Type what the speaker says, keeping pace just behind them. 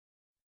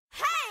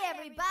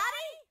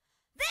everybody!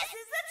 This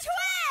is the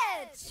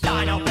Twitch!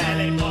 Dino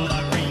belly full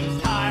of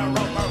greens, tie a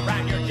rope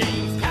around your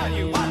jeans. Tell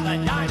you what the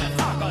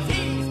dinosaur, 'cause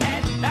he's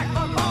heading back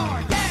for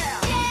more. Yeah!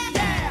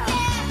 Yeah!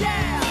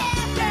 Yeah!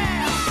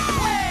 Yeah!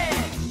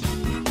 Twitch!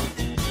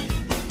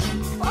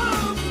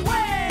 Oh,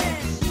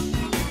 Twitch!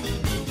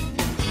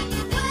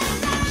 Well,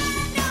 I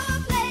know a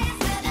place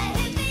where the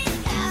hippies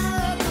go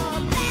for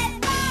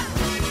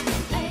platform.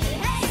 Hey,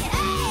 hey,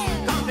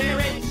 hey! Come there,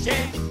 it's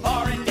shit,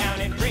 pouring down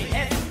in green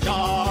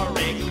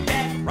historic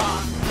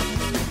bedrock.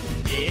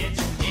 It is.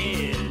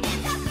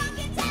 It's a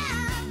funky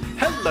town!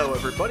 Hello,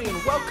 everybody,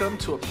 and welcome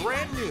to a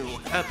brand new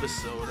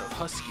episode of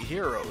Husky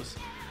Heroes.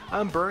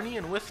 I'm Bernie,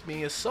 and with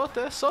me is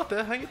Sote. Sote,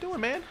 how you doing,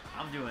 man?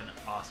 I'm doing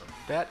awesome.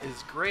 That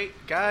is great,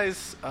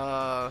 guys.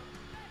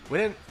 We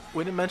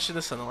didn't mention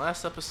this in the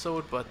last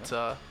episode, but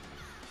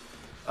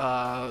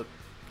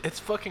it's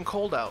fucking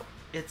cold out.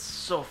 It's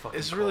so fucking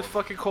It's cold. really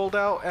fucking cold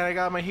out, and I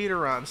got my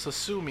heater on. So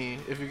sue me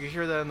if you can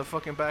hear that in the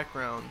fucking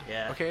background.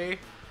 Yeah. Okay.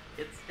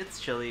 It's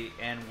chilly,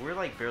 and we're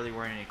like barely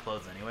wearing any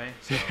clothes anyway.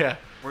 So Yeah.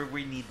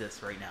 we need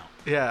this right now.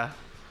 Yeah.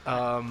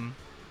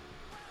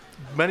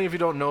 Many of you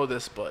don't know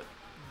this, but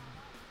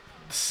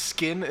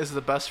skin is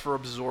the best for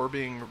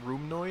absorbing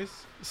room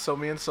noise. So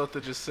me and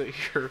Sota just sit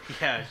here,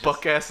 Yeah, just-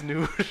 buck ass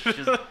nude.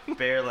 Just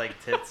bare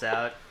like tits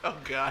out. Oh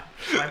god.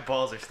 My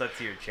balls are stuck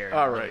to your chair.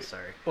 All I'm really right.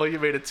 sorry. Well, you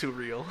made it too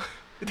real.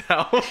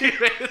 Now you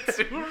made it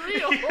too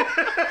real.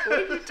 What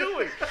are you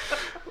doing?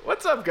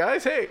 What's up,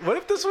 guys? Hey, what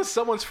if this was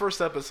someone's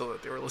first episode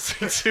that they were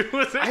listening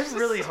to? I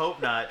really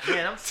hope not.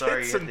 Man, I'm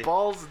sorry. Tits you and had to-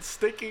 balls and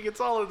sticking. It's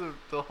all in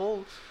the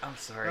whole. I'm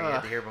sorry you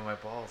had to hear about my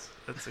balls.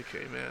 That's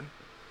okay, man.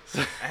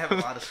 I have a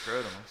lot of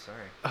scrotum. I'm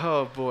sorry.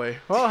 Oh boy.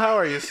 Well, how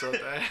are you,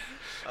 Sota?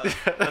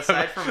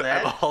 Aside from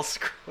that- I'm all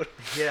screwed.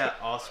 Yeah,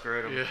 all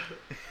scrotum. Yeah.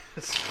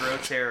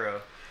 Scrotero.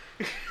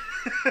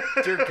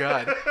 Dear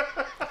God.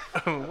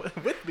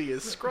 With me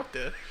is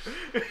Scrota.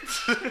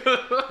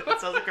 That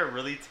sounds like a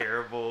really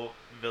terrible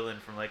villain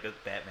from like a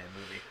Batman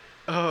movie.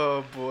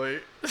 Oh boy.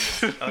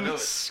 Oh no,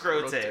 it's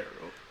Scrote.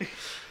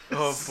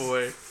 Oh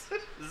boy.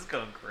 This is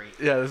going great.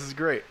 Yeah, this is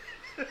great.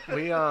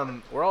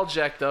 We're all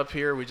jacked up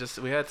here. We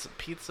had some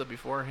pizza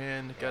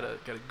beforehand. Got a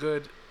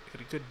good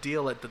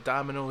deal at the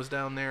Domino's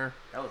down there.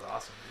 That was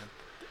awesome,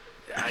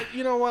 man.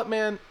 You know what,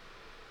 man?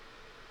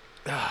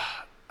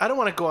 I don't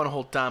want to go on a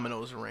whole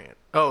Domino's rant.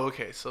 Oh,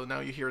 okay. So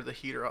now you hear the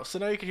heater off. So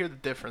now you can hear the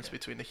difference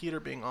between the heater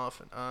being off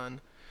and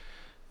on.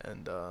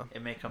 And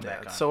It may come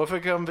back on. So if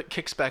it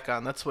kicks back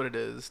on, that's what it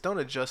is. Don't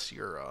adjust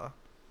your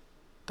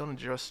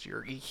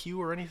EQ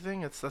or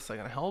anything. That's not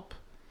gonna help.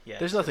 Yeah,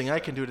 There's it's nothing just, I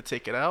can do to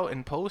take it out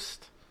in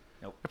post.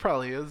 Nope. It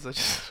probably is. I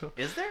just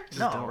Is there? just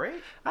No, don't.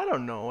 right? I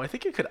don't know. I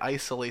think you could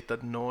isolate the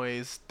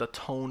noise, the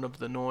tone of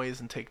the noise,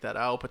 and take that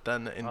out. But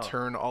then in Oh.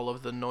 turn, all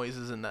of the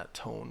noises in that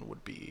tone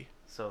would be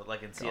So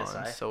like in gone.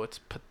 CSI, So it's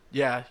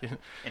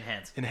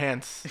enhance.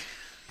 enhance,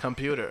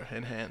 computer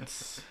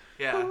enhance.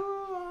 Yeah.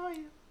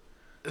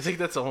 I think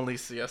that's only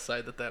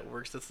CSI that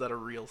works. That's not a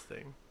real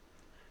thing.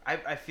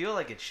 I feel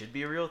like it should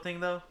be a real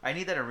thing though. I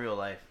need that in real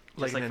life.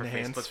 Just Like an for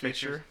enhance Facebook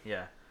feature? pictures.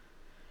 Yeah.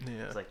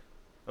 Yeah. It's like,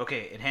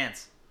 okay,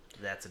 enhance.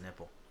 That's a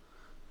nipple.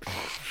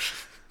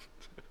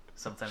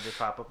 Sometimes they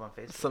pop up on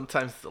Facebook.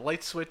 Sometimes the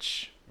light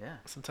switch. Yeah.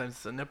 Sometimes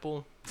it's a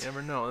nipple. You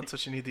never know. That's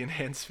what you need the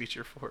enhance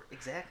feature for.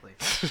 Exactly.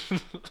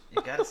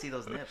 You gotta see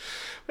those nips.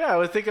 Yeah, I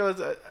would think I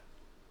was.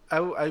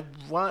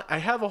 I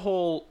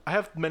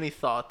have many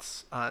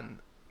thoughts on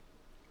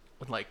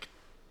like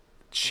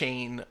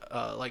chain,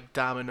 like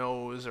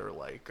Domino's or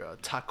like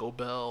Taco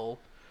Bell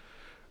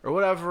or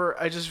whatever.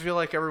 I just feel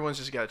like everyone's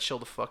just gotta chill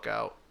the fuck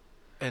out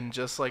and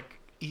just like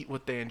eat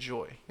what they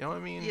enjoy. You know what I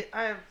mean? Yeah,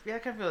 I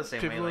kind of feel the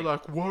same People way. are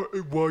like, why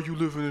are you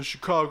living in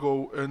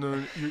Chicago and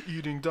then you're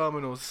eating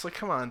Domino's? It's like,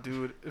 come on,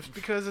 dude. It's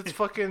because it's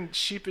fucking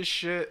cheap as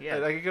shit. Yeah.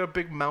 And I could get a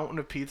big mountain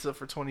of pizza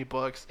for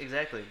 $20.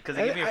 Exactly, because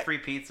they give me a I- free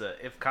pizza.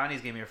 If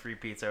Connie's gave me a free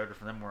pizza, I order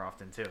from them more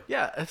often too.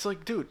 Yeah, it's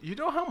like, dude, you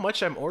know how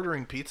much I'm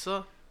ordering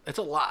pizza? It's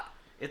a lot.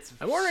 It's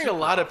I'm ordering a super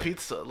lot of often.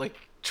 pizza. Like,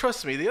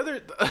 trust me, the other...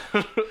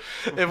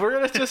 if we're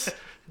going to just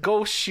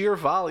go sheer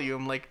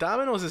volume, like,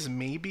 Domino's is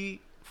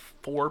maybe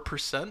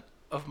 4%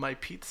 of my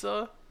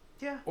pizza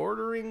Yeah,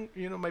 ordering,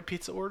 my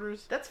pizza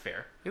orders. that's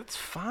fair. It's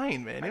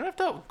fine, man. You don't have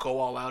to go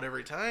all out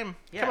every time.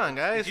 Yeah, Come on,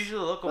 guys. it's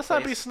usually a local Let's not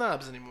be place.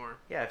 snobs anymore.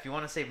 Yeah, if you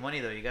want to save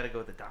money though, you got to go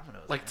with the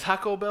Domino's. Like man.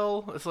 Taco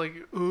Bell, it's like,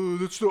 oh,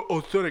 that's not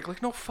authentic.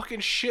 Like, no fucking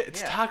shit. It's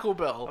Yeah. Taco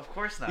Bell. Of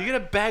course not. You get a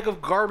bag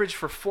of garbage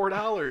for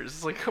 $4.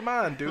 It's like, come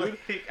on, dude.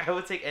 Like, I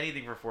would take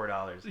anything for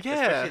 $4. Yeah.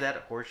 Especially that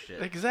horse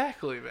shit.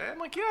 Exactly, man.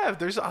 Like, yeah, if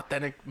there's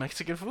authentic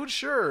Mexican food,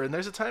 sure, and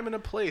there's a time and a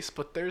place,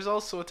 but there's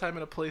also a time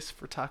and a place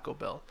for Taco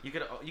Bell. You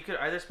could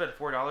either spend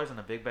 $4 on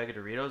a big bag of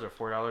Doritos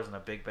or $4 on a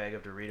big bag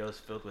of Doritos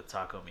filled with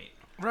taco meat.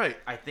 Right.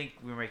 I think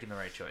we're making the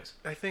right choice.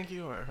 I think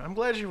you are. I'm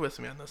glad you're with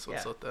me on this one,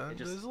 Yeah, Sota. it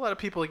just- There's a lot of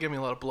people that give me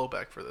a lot of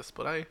blowback for this,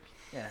 but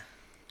Yeah.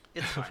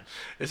 It's fine.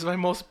 It's my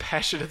most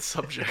passionate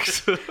subject.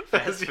 Fast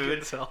as you can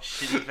food, tell.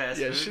 shitty fast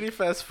Yeah, food. shitty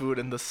fast food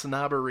and the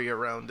snobbery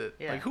around it.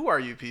 Yeah. Like, who are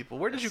you people?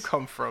 Where did you It's-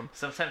 come from?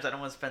 Sometimes I don't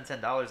want to spend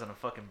 $10 on a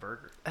fucking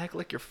burger. Act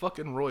like you're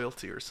fucking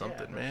royalty or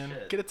something, no man.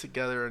 shit. Get it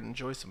together and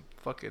enjoy some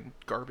fucking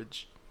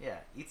garbage. Yeah,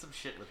 eat some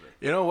shit with me.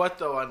 You know what,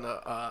 though? On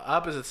the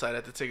opposite side, I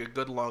had to take a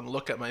good long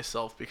look at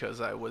myself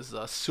because I was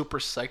super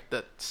psyched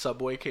that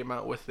Subway came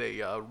out with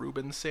a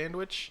Reuben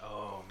sandwich.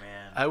 Oh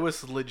man. I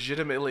was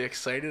legitimately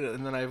excited,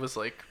 and then I was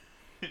like,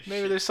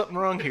 maybe there's something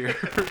wrong here.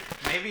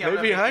 Maybe Maybe I'm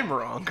I'm making-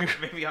 wrong.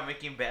 Maybe I'm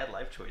making bad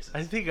life choices.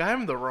 I think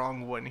I'm the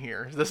wrong one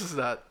here. This is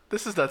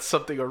not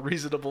something a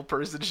reasonable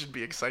person should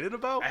be excited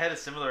about. I had a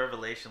similar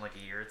revelation like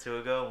a year or two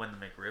ago when the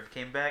McRib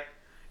came back,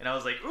 and I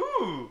was like,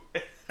 ooh.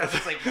 I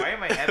was like, why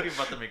am I happy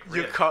about the McRib?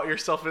 You caught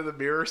yourself in the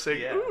mirror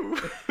saying, Yeah. ooh.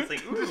 It's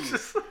like, ooh. It's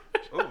just-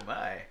 Oh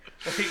my.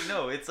 Like,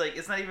 no, it's like,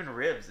 it's not even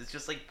ribs. It's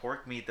just like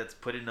pork meat that's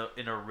put in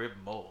a rib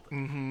mold.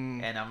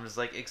 Mhm. And I'm just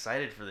like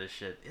excited for this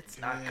shit. It's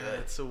not Yeah, good.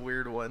 It's a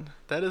weird one.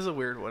 That is a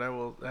weird one. I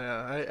will.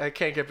 I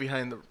can't get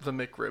behind the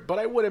McRib, but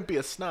I wouldn't be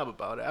a snob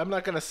about it. I'm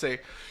not gonna say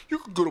you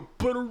can get a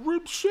better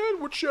rib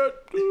sandwich at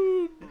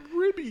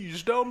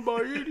Ribbies down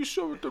by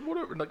 87th and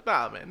whatever. Like,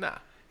 nah, man, nah.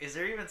 Is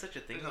there even such a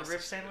thing as a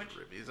rib sandwich?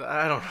 Ribbies.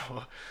 I don't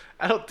know.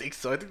 I don't think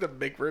so. I think the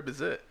McRib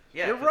is it.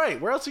 Yeah, You're 'cause- right.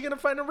 Where else are you gonna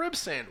find a rib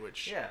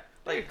sandwich? Yeah.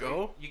 There you Like,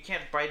 go. You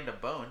can't bite into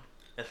bone.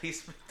 At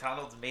least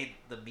McDonald's made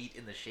the meat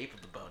in the shape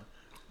of the bone.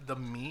 The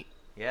meat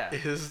Yeah.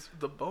 is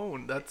the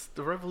bone. That's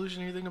the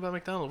revolutionary thing about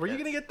McDonald's. Where are you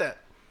That's- gonna get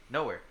that?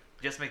 Nowhere.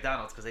 Just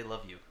McDonald's because they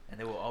love you. And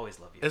they will always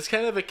love you. It's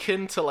kind of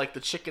akin to like the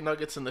chicken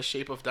nuggets in the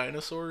shape of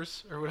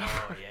dinosaurs or whatever.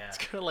 Oh, yeah. It's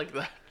kind of like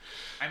that.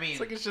 I mean, It's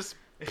like it's just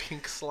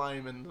pink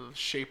slime in the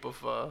shape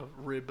of a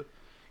rib.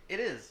 it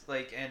is.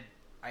 Like, and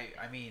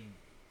I mean,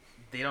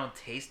 they don't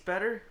taste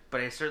better,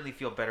 but I certainly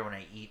feel better when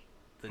I eat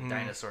the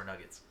dinosaur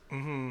nuggets.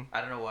 Mm-hmm.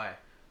 I don't know why.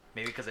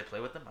 Maybe because I play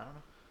with them. I don't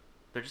know.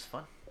 They're just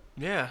fun.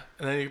 Yeah,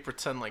 and then you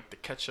pretend like the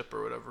ketchup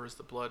or whatever is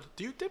the blood.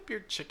 Do you dip your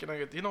chicken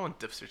nugget? You know one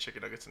dips your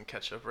chicken nuggets in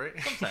ketchup, right?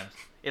 Sometimes.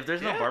 If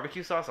there's no Yeah.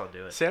 barbecue sauce, I'll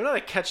do it. See, I'm not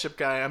a ketchup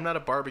guy. I'm not a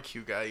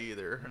barbecue guy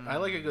either. I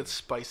like a good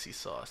spicy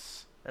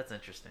sauce. That's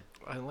interesting.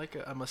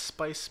 I'm a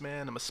spice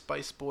man. I'm a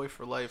spice boy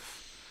for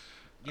life.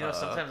 You know,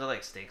 sometimes I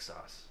like steak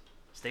sauce.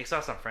 Steak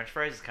sauce on French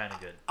fries is kind of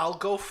good. I'll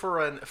go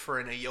for an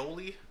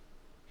aioli.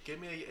 Give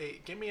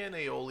me an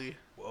aioli.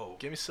 Whoa.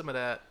 Give me some of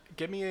that.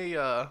 Give me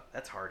a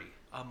That's hearty.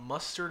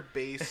 mustard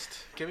based.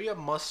 Give me a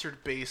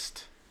mustard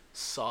based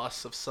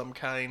sauce of some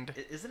kind.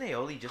 Isn't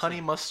aioli just Honey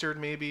like- mustard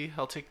maybe.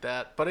 I'll take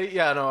that. But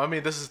yeah, no. I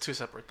mean, this is two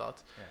separate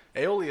thoughts.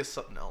 Yeah. Aioli is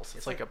something else.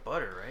 It's like a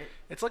butter, right?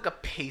 It's like a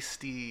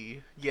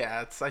pasty.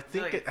 Yeah, it's. I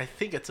think. like- I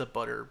think it's a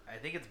butter. I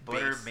think it's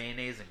butter, Base.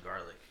 mayonnaise, and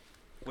garlic.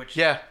 Which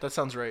Yeah, that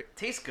sounds right.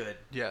 tastes good,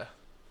 Yeah.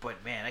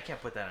 but man, I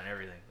can't put that on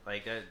everything.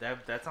 Like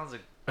that sounds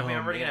like. I mean,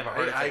 I'm already man. gonna have a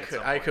heart attack. I at could.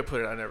 some I point. could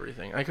put it on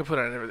everything. I could put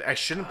it on everything. I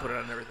shouldn't put it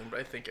on everything, but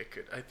I think I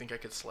could. I think I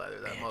could slather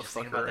that Man, just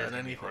thinking about motherfucker that, on it's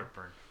gonna be anything.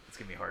 heartburn. It's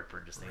gonna be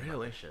heartburn just thinking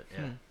Really? about this shit. Yeah.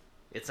 Hmm.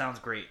 It sounds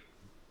great,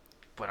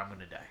 but I'm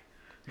gonna die.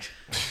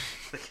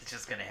 Like it's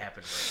just gonna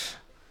happen right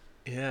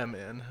Yeah,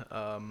 man.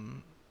 now.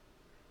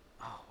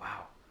 Oh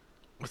wow.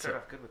 We What's started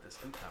up? off good with this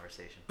food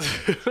conversation.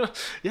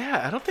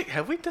 Yeah, I don't think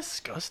have we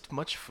discussed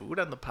much food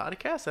on the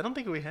podcast. I don't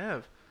think we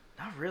have.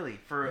 Not really.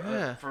 For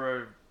Yeah.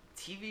 a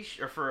TV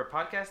or for a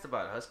podcast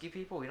about husky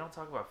people, we don't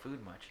talk about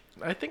food much.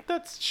 I think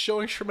that's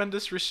showing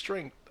tremendous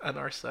restraint on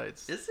our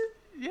sides. Is it?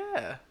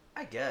 Yeah.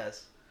 I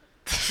guess.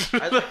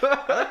 I'd like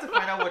to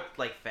find out what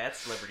like fat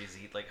celebrities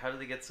eat. Like, how do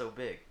they get so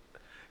big?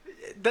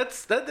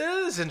 that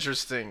is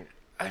interesting.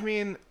 I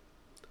mean,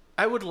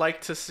 I would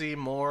like to see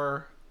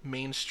more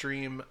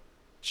mainstream,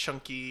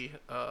 chunky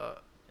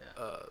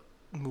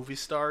movie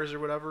stars or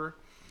whatever.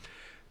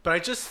 But I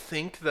just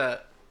think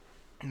that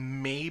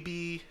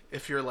maybe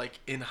if you're like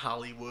in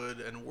Hollywood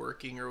and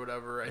working or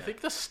whatever, I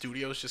think the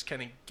studios just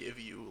kind of give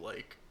you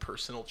like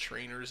personal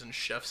trainers and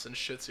chefs and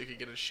shit so you can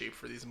get in shape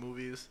for these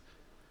movies.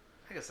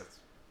 I guess that's.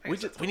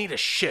 We need a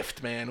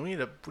shift, man. We need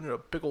a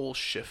big old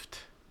shift.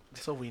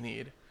 That's all we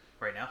need.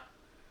 right now,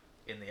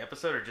 in the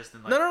episode or just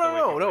in like. No,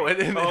 the way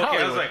in oh, okay,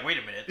 I was Hollywood. like, wait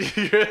a minute.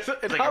 It's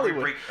in Like,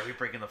 Hollywood. are we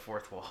breaking the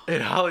fourth wall? In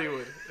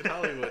Hollywood.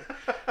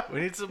 We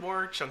need some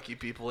more chunky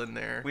people in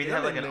there. We'd Get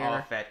have like in an there.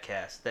 all-fat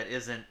cast that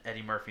isn't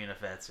Eddie Murphy in a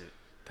fat suit.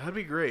 That'd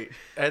be great.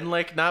 And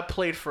like not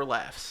played for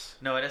laughs.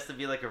 No, it has to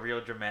be like a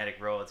real dramatic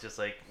role. It's just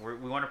like we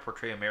want to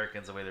portray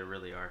Americans the way they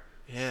really are.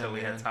 Yeah, So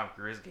we man. had Tom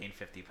Cruise gain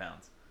 50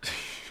 pounds.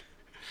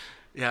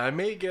 Yeah, I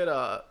may get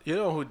you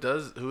know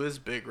who is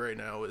big right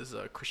now is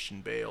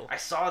Christian Bale. I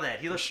saw that.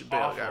 He looks Christian Bale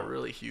awful. got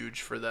really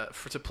huge for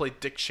to play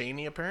Dick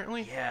Cheney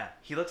apparently. Yeah,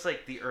 he looks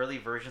like the early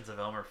versions of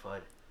Elmer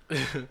Fudd.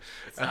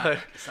 It's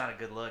not a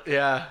good look.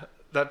 Yeah,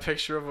 that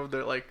picture of him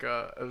that like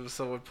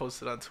someone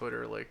posted on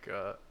Twitter like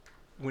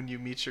when you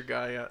meet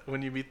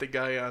the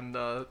guy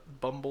on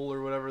Bumble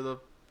or whatever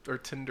or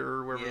Tinder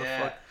or wherever the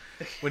fuck.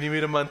 When you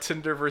meet him on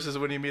Tinder versus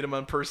when you meet him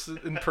in person,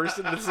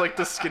 it's like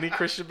the skinny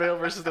Christian Bale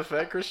versus the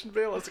fat Christian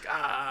Bale. It's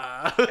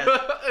like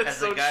it's As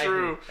so a guy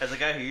true. as a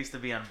guy who used to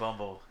be on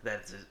Bumble,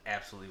 that's just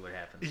absolutely what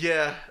happens.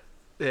 Yeah.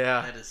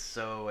 That is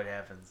so what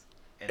happens.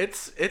 And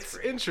It's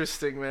great.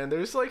 interesting, man.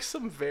 There's like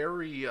some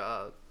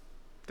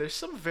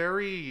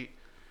very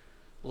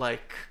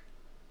like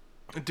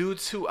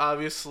dudes who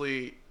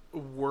obviously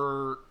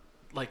were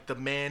like the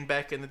man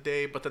back in the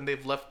day, but then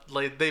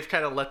they've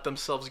kind of let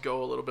themselves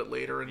go a little bit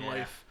later in Yeah.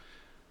 life.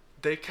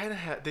 They kind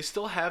of they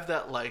still have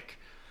that like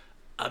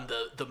I'm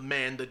the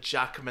man, the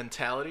jock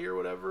mentality or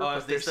whatever. Oh,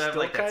 but they they're still have,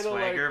 like, that kinda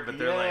swagger, but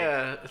they're like,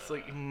 yeah, it's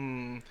like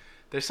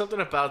there's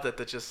something about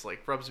that just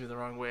like rubs me the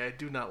wrong way. I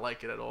do not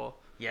like it at all.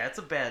 Yeah, it's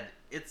a bad.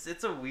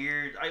 It's a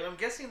weird. I'm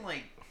guessing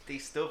like they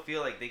still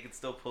feel like they could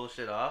still pull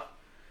shit off.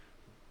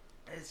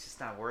 It's just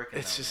not working.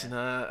 It's though, just man.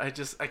 not.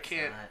 I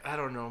can't. not. I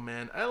don't know,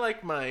 man. I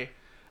like my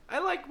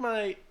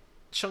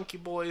chunky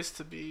boys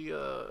to be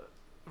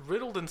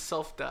riddled in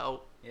self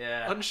doubt,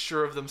 Yeah,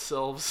 unsure of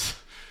themselves.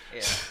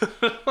 yeah.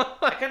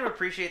 I kind of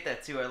appreciate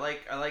that too. I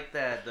like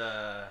that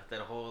that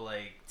whole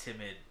like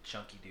timid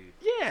chunky dude.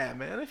 Yeah,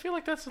 man. I feel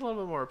like that's a little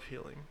bit more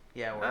appealing.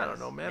 Yeah, I whereas, don't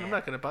know, man. I'm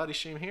not gonna body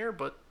shame here,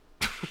 but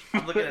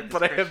I'm looking at this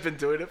but I Christian- have been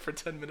doing it for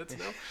 10 minutes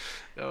now.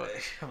 No,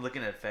 I'm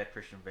looking at Fat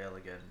Christian Bale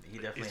again. He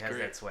definitely he's has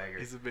great. that swagger.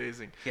 He's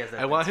amazing. He has that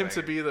I good want him to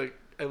swagger.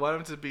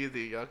 be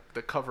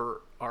the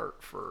cover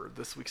art for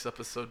this week's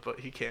episode, but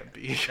he can't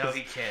be. No,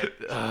 he can't.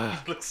 Ugh.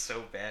 He looks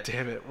so bad.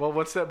 Damn it. Well,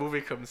 once that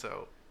movie comes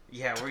out.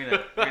 Yeah, we're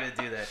gonna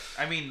do that.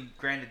 I mean,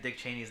 granted, Dick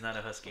Cheney's not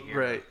a husky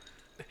hero. Right.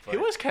 He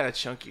but- was kind of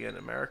chunky in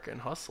American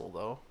Hustle,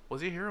 though.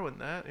 Was he a hero in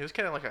that? He was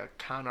kind of like a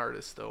con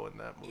artist, though, in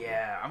that movie.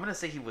 Yeah, I'm gonna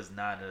say he was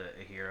not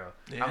a hero.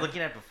 Yeah. I'm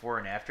looking at before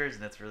and afters,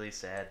 and that's really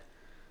sad.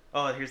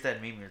 Oh, here's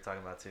that meme we were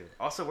talking about too.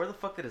 Also, where the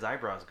fuck did his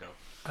eyebrows go?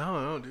 I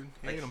don't know, dude.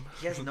 Like, Hate him.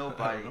 he has no I don't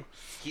body. know.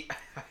 He,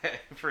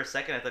 for a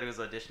second, I thought he was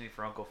auditioning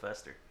for Uncle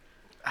Fester.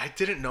 I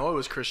didn't know it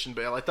was Christian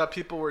Bale. I thought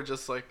people were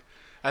just like...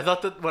 I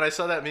thought that when I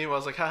saw that meme, I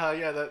was like, haha,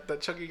 yeah,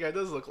 that chunky guy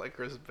does look like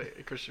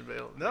Christian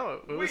Bale.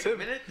 No, it was Wait a him.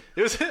 minute.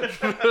 It was him.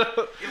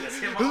 It was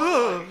him all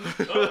along.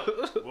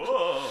 Oh,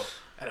 whoa.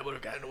 And I would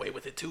have gotten away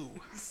with it, too.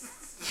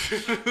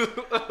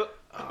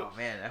 Oh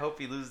man, I hope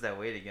he loses that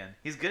weight again.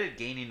 He's good at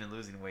gaining and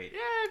losing weight. Yeah,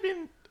 I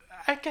mean,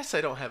 I guess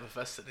I don't have a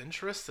vested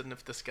interest in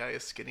if this guy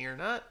is skinny or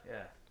not.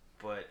 Yeah,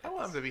 but I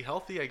want him to be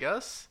healthy, I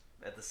guess.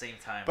 at the same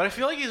time. But I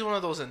feel like he's one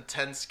of those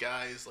intense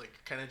guys, like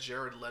kind of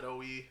Jared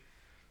Leto-y.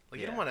 Like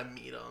you don't Yeah. want to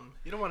meet him.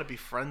 You don't want to be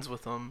friends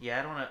with him. Yeah,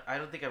 I don't wanna. I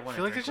don't think I I want to.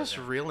 feel like they're just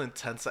real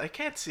intense. I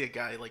can't see a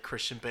guy like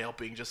Christian Bale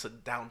being just a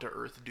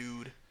down-to-earth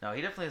dude. No,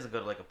 he definitely doesn't go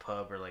to like a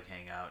pub or like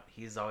hang out.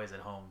 He's always at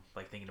home,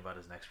 like thinking about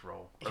his next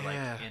role, or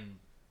Yeah. like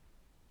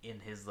in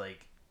his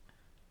like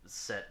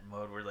set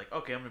mode where like,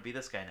 okay, I'm gonna be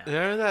this guy now.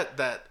 Remember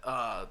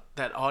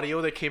that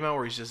audio that came out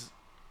where he's just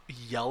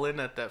yelling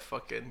at that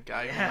fucking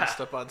guy who Yeah.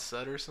 messed up on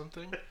set or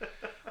something?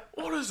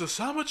 What is this,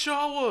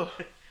 amateur?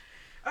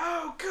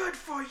 Oh, good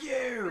for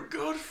you.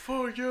 Good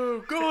for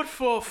you. Good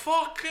for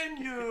fucking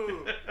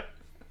you.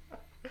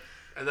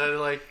 And then,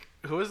 like,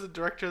 who is the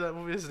director of that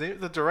movie? His name,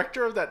 the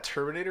director of that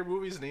Terminator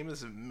movie, his name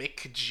is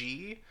Mick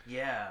G.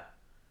 Yeah.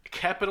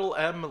 Capital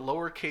M,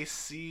 lowercase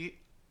c,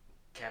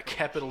 Capital.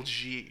 capital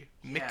G.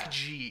 Yeah. Mick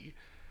G.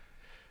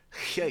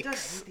 He does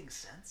Yikes. anything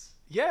sense?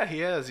 Yeah, he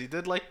has. He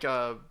did, like,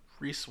 a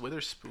Reese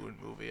Witherspoon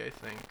movie, I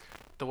think.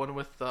 The one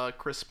with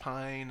Chris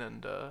Pine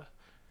and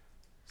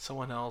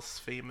someone else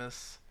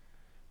famous.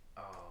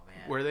 Oh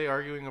man. Were they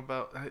arguing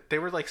about? They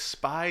were like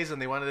spies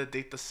and they wanted to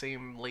date the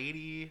same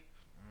lady.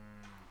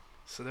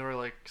 So they were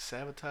like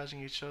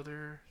sabotaging each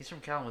other. He's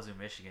from Kalamazoo,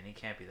 Michigan. He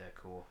can't be that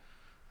cool.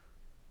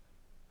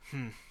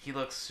 Hmm. He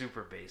looks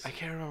super basic. I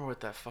can't remember what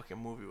that fucking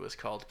movie was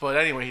called. But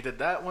anyway, he did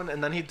that one,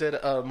 and then he did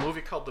a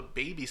movie called The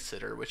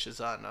Babysitter, which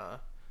is on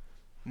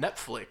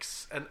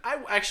Netflix. And I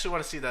actually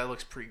want to see that. It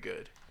looks pretty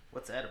good.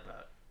 What's that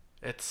about?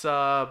 It's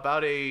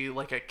about a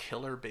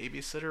killer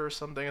babysitter or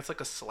something. It's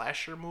like a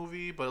slasher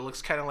movie, but it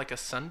looks kind of like a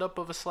send up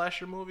of a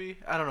slasher movie.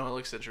 I don't know. It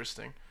looks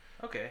interesting.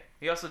 Okay.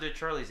 He also did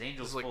Charlie's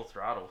Angels It's like- Full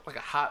Throttle. Like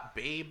a hot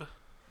babe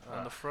on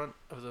Ah. the front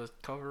of the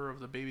cover of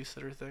the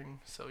babysitter thing.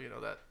 So you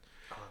know that.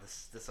 Oh,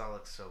 this all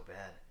looks so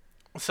bad.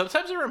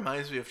 Sometimes it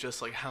reminds me of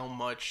just like how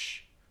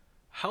much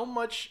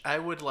I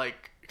would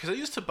like, because I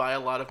used to buy a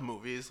lot of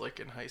movies like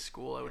in high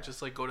school. I would Yeah.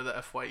 just like go to the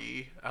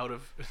FYE out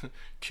of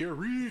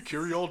Curie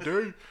all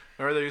day.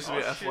 Remember there used to be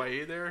Oh, a shit.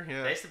 FYE there?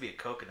 Yeah. There used to be a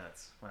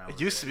Coconuts when I was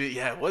It used to there. be,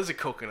 yeah, it was a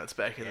Coconuts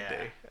back in Yeah. the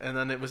day, and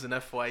then it was an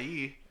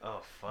FYE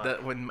Oh fuck.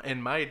 that when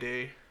in my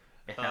day.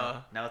 And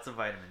now it's a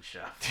vitamin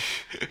shop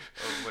or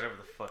whatever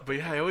the fuck. But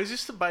yeah, I always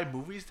used to buy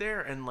movies there,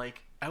 and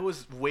like I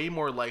was way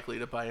more likely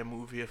to buy a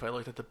movie if I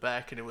looked at the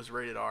back and it was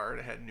rated R and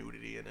it had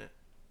nudity in it.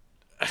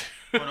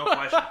 Oh, no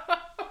question.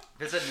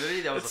 If it's a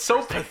nudity, that was It's the so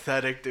first thing.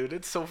 pathetic, dude.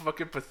 It's so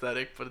fucking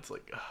pathetic, but it's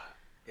like,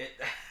 ugh.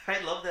 I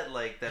love that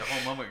that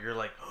whole moment. You're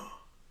like, oh,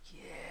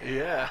 yeah.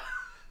 Yeah.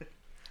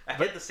 I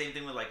had the same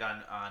thing with like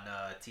on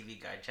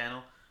TV Guide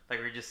channel. Like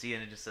where you just see it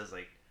and it just says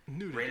like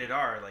Nudity. rated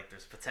R. Like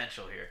there's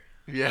potential here.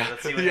 Yeah,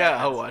 Let's see what yeah,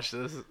 I'll happens. watch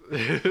this.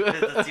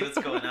 Let's see what's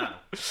going on.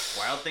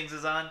 Wild Things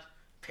is on.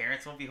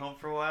 Parents won't be home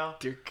for a while.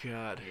 Dear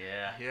God.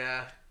 Yeah,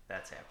 Yeah.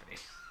 that's happening.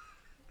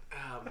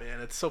 Oh man,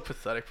 it's so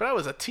pathetic. But I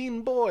was a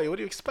teen boy. What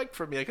do you expect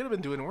from me? I could have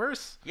been doing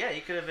worse. Yeah,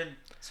 you could have been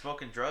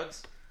smoking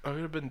drugs, I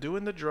could have been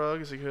doing the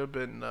drugs. I could have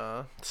been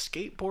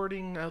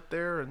skateboarding out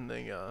there and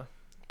the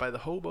by the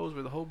hobos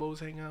where the hobos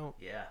hang out.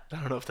 Yeah. I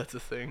don't know if that's a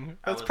thing.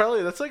 I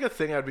That's like a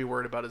thing I'd be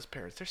worried about as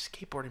parents. They're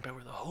skateboarding by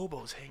where the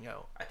hobos hang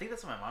out. I think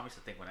that's what my mom used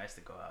to think when I used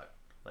to go out.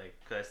 Like,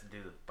 'cause I used to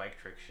do the bike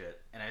trick shit,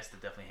 and I used to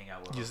definitely hang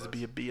out with Used to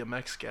be a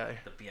BMX guy.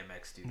 the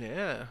BMX dude.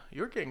 Yeah,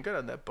 you were getting good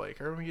on that bike.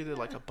 I remember you did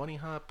like a bunny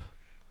hop.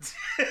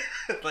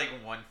 Like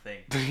one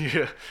thing.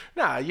 Yeah.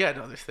 Nah, you had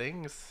other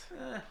things.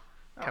 Not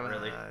Come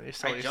really. on, you're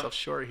selling yourself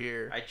short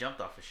here. I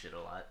jumped off of shit a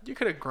lot. You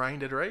could have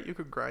grinded, right? You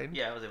could grind.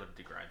 Yeah, I was able to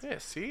do grinds. Yeah,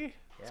 see?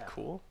 Yeah. It's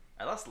cool.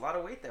 I lost a lot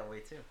of weight that way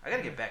too. I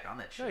gotta get back on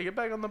that Yeah, shit. get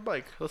back on the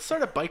bike. Let's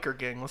start a biker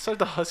gang. Let's start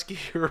the Husky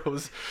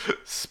Heroes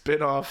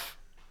spin-off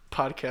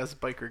podcast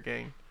biker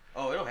gang.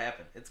 Oh, it'll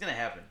happen. It's gonna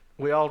happen.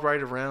 We all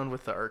ride around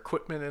with our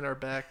equipment in our our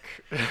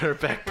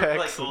backpacks.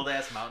 Like and old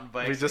ass mountain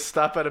bikes. we just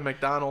stop at a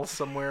McDonald's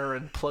somewhere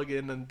and plug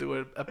in and do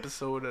an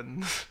episode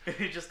and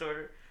You just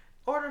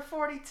order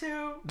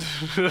 42.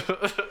 Shut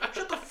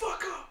the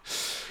fuck up.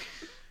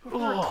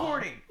 We're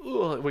recording.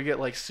 We get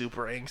like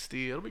super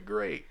angsty. It'll be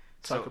great.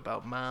 Talk So-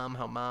 about mom,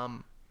 how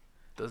mom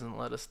doesn't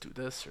let us do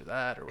this or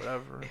that or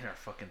whatever. In our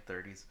fucking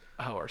 30s.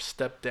 How our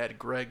stepdad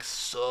Greg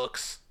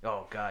sucks.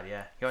 Oh god,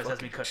 yeah. He always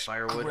has me cut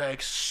firewood.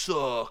 Greg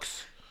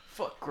sucks.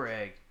 Fuck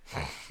Greg.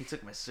 He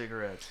took my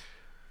cigarettes.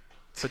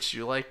 But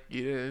you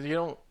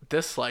don't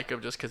dislike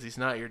him just because he's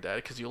not your dad,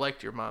 because you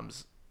liked your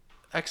mom's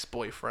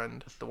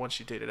ex-boyfriend, the one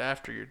she dated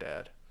after your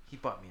dad. He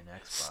bought me an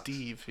Xbox.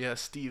 Steve. Yeah,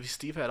 Steve.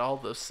 Steve had all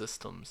those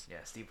systems.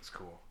 Yeah, Steve was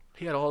cool.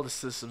 He had all the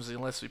systems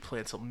unless we play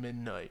until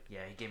midnight. Yeah,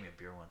 he gave me a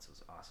beer once. It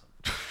was awesome.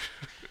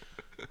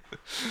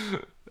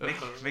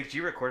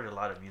 McG recorded a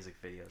lot of music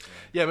videos, man.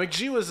 Yeah,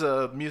 McG was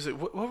a music.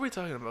 What were we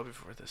talking about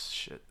before this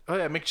shit? Oh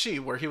yeah, McG,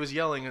 where he was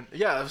yelling and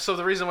yeah. So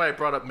the reason why I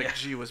brought up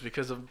McG was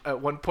because of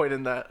at one point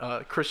in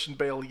that Christian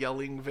Bale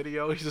yelling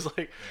video, he's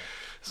like,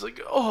 he's like,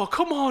 "Oh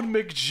come on,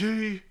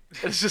 McG."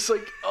 And it's just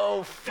like,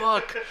 oh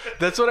fuck.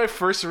 That's when I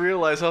first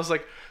realized. I was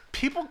like,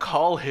 people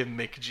call him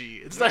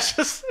McG. It's not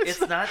just. It's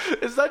not-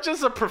 It's not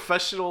just a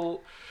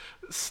professional.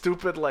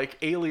 Stupid like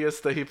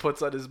alias that he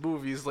puts on his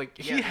movies. Like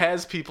he Yeah.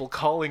 has people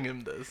calling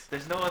him this.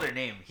 There's no other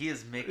name. He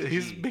is Mick G.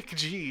 He's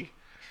McG.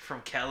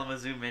 From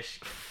Kalamazoo,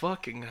 Michigan.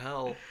 Fucking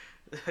hell.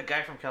 A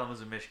guy from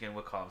Kalamazoo, Michigan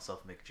would call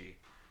himself Mick G.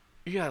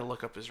 You gotta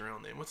look up his real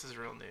name. What's his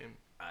real name?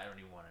 I don't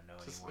even want to know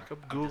Just anymore. look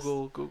up I'm just-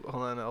 Google.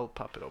 Hold on, I'll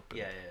pop it open.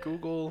 Yeah, yeah, yeah.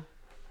 Google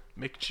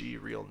McG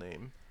real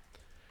name.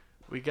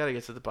 We gotta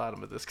get to the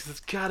bottom of this because it's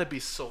gotta be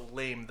so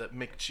lame that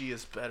McG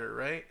is better,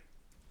 right?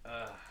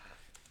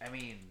 I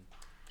mean,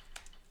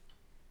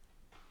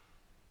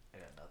 I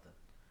got nothing.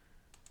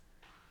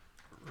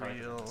 Probably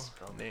Real doesn't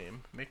spell.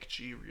 name.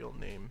 McG real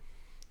name.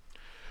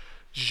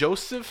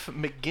 Joseph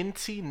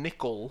McGinty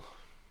Nickel.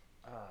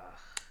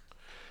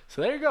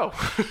 So there you go.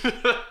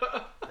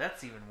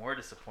 That's even more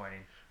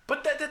disappointing.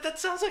 But that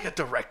sounds like a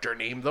director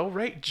name though,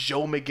 right?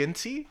 Joe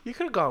McGinty. You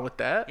could have gone with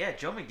that. Yeah,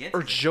 Joe McGinty.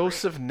 Or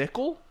Joseph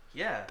Nickel.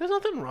 Yeah. There's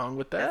nothing wrong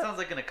with That that. sounds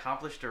like an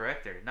accomplished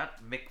director,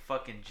 not Mick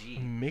fucking G.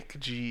 Mick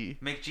G.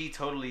 Mick G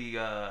totally he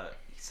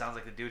sounds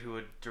like the dude who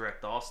would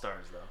direct All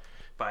Stars though,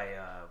 by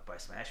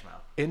Smash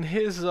Mouth. In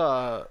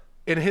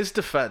his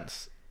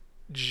defense,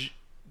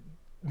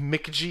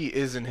 Mick G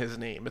is in his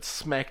name. It's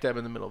smack dab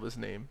in the middle of his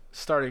name,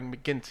 starting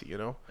McGinty. You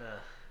know,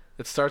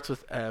 it starts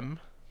with M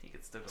He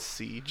could still go.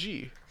 C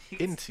G. He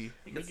could, Inty.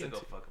 he could still go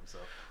McGinty. fuck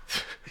himself.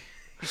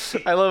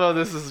 I love how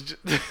this is.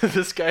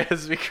 This guy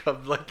has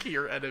become like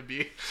your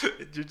enemy.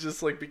 You're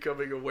just like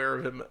becoming aware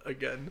of him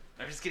again.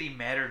 I'm just getting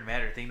madder and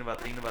madder thinking about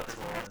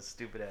this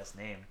stupid ass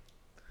name.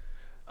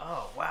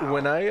 Oh wow.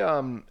 When I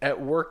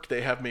at work,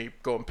 they have me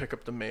go and pick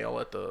up the mail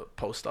at the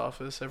post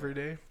office every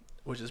day,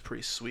 which is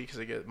pretty sweet because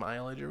I get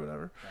mileage or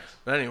whatever. Nice.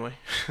 But anyway,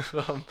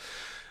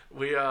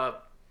 we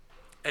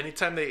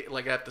anytime they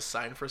like I have to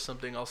sign for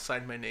something, I'll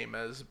sign my name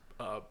as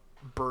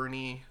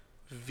Bernie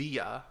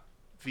Villa,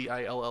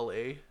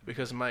 Villa,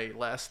 because my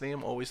last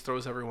name always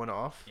throws everyone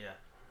off. Yeah.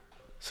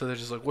 So they're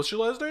just like, "What's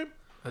your last name?"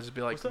 I just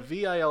be like What's that?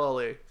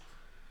 Villa.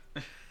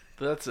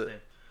 That's it. Same.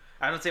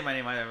 I don't say my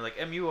name either. I'm like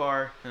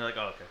MUR, and they're like,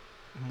 oh okay.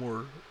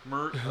 More.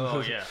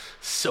 Oh yeah.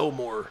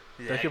 Somer.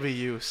 Yeah. That could be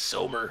you.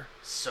 Somer.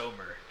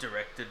 Somer,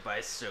 directed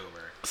by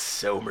Somer.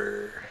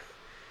 Somer.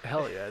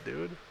 Hell yeah,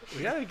 dude.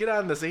 We gotta get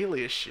on this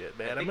alias shit,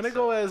 man. I'm think gonna so.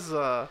 go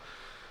as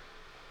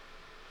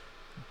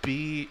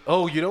B.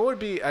 Oh, you know what would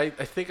be? I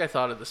think I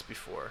thought of this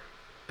before.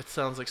 It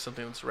sounds like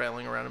something that's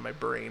rattling around in my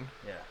brain.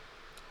 Yeah.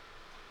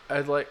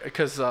 I'd like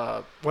because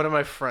one of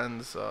my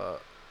friends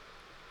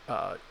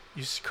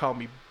used to call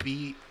me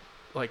B,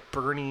 like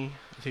Bernie.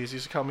 He used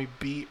to call me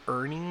B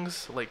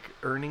earnings, like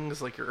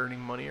you're earning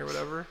money or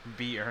whatever.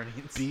 B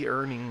earnings. B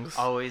earnings.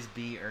 Always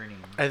B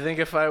earnings. I think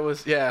if I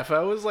was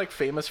like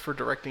famous for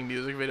directing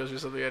music videos or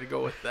something, I'd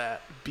go with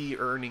that. B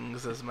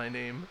earnings as my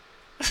name.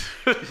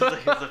 He's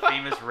a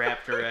famous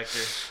rap director.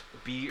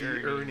 B B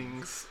earnings.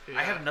 earnings.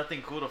 I have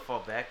nothing cool to fall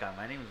back on.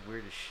 My name is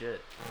weird as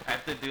shit. I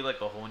have to do like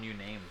a whole new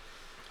name.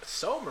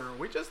 Somer.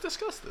 We just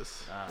discussed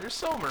this. Ah. You're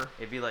Somer.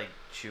 It'd be like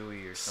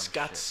Chewie or some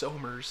Scott shit.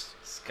 Somers.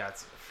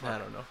 Scott's. I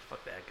don't know.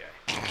 Fuck that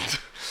guy.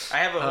 I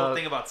have a whole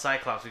thing about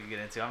Cyclops we could get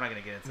into. I'm not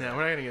gonna get into Yeah, that.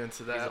 we're not gonna get into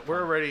He's a that. We're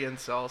punk. already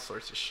into all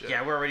sorts of shit.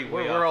 Yeah, we're already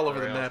way we're all off over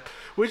the rails. map.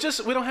 We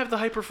don't have the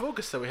hyper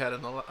focus that we had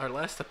in our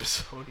last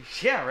episode.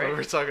 Yeah, Where right. we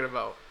were talking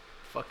about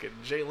fucking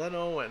Jay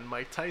Leno and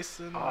Mike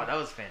Tyson. Oh, that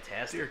was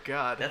fantastic. Dear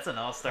God. That's an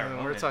all-star And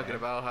moment. we're talking man.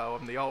 about how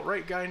I'm the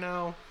alt-right guy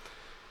now.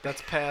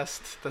 That's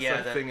past. That's Yeah, not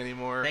a that- thing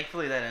anymore.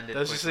 Thankfully, that ended.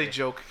 That's just quickly. a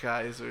joke,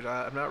 guys.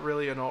 I'm not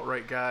really an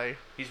alt-right guy.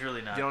 He's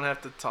really not. You don't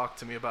have to talk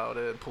to me about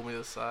it and pull me to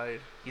the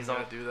side. He's You gotta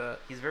alt- do that.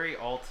 He's very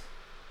alt.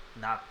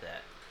 Not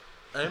that.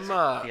 I'm the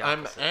I'm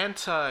opposite.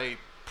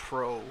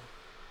 anti-pro.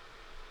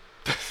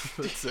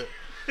 That's it.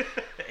 I'm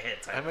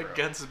Anti-pro.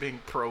 against being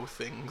pro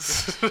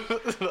things.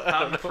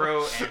 I'm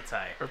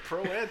pro-anti. Or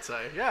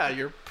pro-anti. Yeah,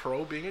 you're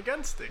pro being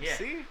against things. Yeah.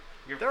 See?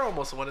 You're- They're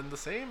almost one and the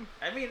same.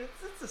 I mean,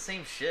 it's the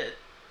same shit.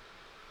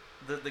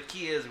 The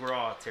key is we're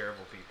all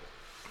terrible people.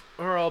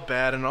 We're all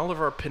bad, and all of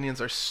our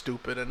opinions are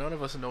stupid, and none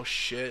of us know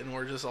shit, and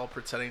we're just all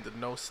pretending to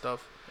know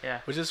stuff. Yeah.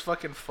 Which is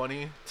fucking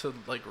funny to,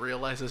 like,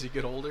 realize as you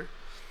get older.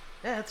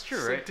 Yeah, that's true,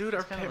 It's right? like, dude,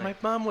 It's kinda my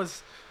like- mom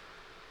was...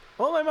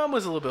 Well, my mom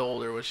was a little bit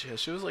older when she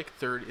was like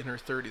in her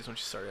 30s when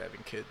she started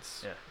having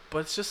kids. Yeah. But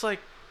it's just like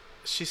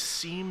she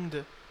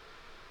seemed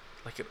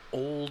like an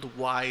old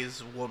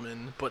wise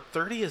woman, but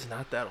 30 is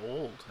not that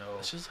old. No.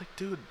 It's just like,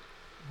 dude,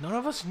 none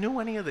of us knew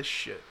any of this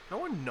shit. No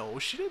one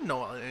knows. She didn't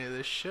know any of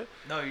this shit.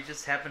 No, you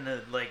just happen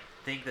to like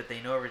think that they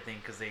know everything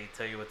because they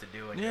tell you what to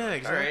do. And you're Yeah,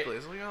 like, "All right." exactly.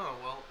 It's like, oh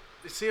well.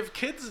 You see, if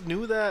kids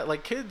knew that,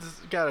 like,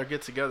 kids gotta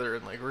get together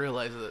and like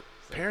realize that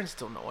parents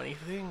don't know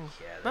anything.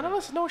 Yeah, they None of don't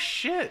us know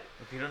shit.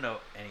 If you don't know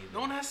anything,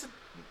 No one has to.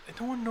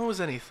 No one knows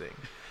anything.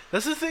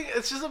 That's the thing.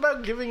 It's just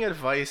about giving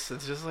advice.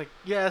 It's just like,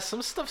 yeah,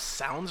 some stuff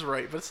sounds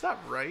right, but it's not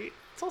right.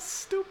 It's all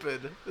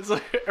stupid. It's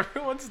like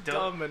everyone's Don't-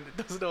 dumb and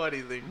doesn't know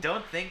anything.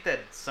 Don't think that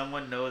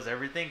someone knows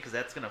everything because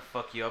that's gonna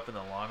fuck you up in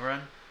the long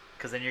run.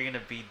 Because then you're gonna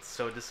be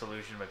so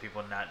disillusioned by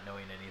people not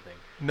knowing anything.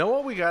 Know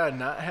what we gotta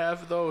not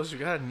have though is we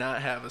gotta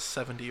not have a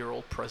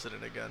 70-year-old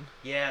president again.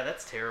 Yeah,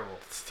 that's terrible.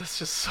 That's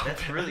just so.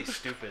 That's bad. really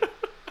stupid.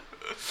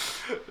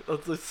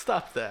 Let's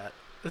stop that.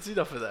 That's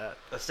enough of that.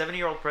 A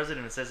 70-year-old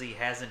president who says he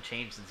hasn't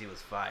changed since he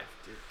was 5.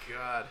 Dear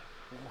God.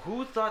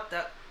 Who thought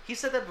that? He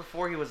said that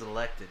before he was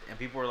elected, and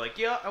people were like,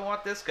 "Yeah, I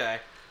want this guy."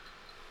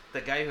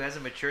 The guy who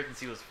hasn't matured since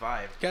he was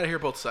 5. Gotta hear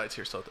both sides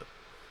here, Sota.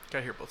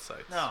 Gotta hear both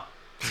sides. No,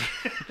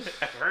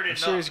 I've heard I'm it.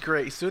 sure he's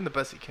great. He's doing the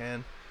best he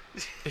can.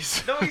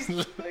 No, he's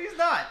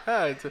not.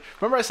 Ah,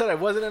 remember I said I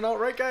wasn't an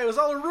alt-right guy? It was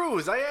all a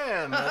ruse. I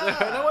am. And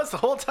I was the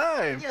whole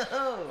time.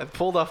 I Yo.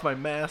 pulled off my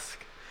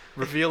mask,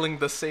 revealing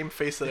the same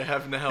face that I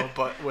have now,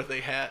 but with a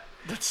hat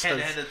that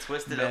says And a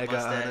twisted up MAGA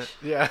on it. mustache.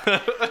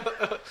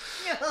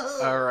 Yeah.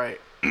 Yo. All right.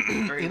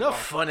 Very Enough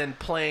well. fun and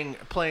playing.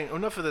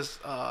 Enough of this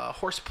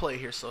horseplay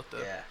here,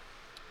 Sota. Yeah.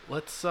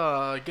 Let's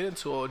get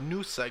into a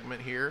new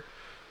segment here,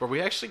 where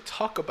we actually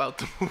talk about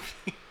the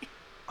movie.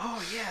 Oh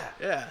yeah.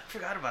 Yeah. I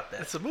forgot about that.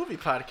 It's a movie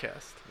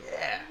podcast.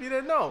 Yeah. You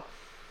didn't know.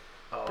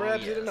 Oh,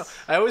 Perhaps you didn't know. yes.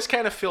 I always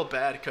kind of feel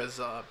bad because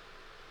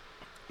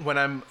when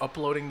I'm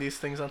uploading these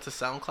things onto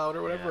SoundCloud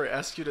or whatever, Yeah. I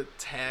ask you to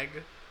tag,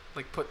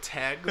 like put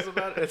tags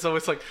about it. It's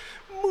always like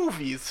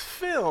movies,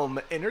 film,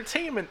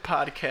 entertainment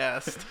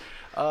podcast,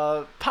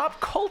 pop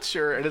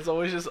culture, and it's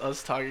always just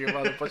us talking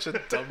about a bunch of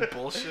dumb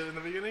bullshit in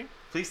the beginning.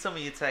 Please tell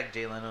me you tagged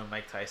Jay Leno and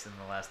Mike Tyson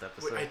in the last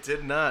episode. I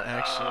did not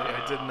actually.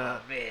 I did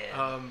not.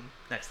 Man.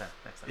 Next time.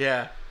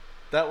 Yeah.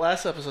 That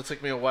last episode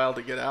took me a while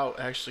to get out,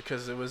 actually,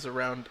 because it was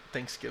around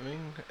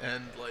Thanksgiving,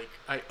 and like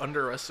I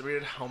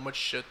underestimated how much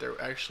shit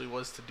there actually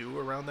was to do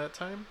around that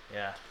time.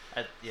 Yeah.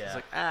 Yeah. It's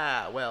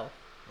like, well,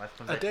 Life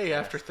comes a at day you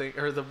after fast.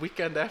 or the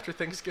weekend after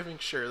Thanksgiving,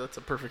 sure, that's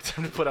a perfect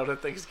time to put out a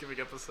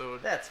Thanksgiving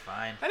episode. That's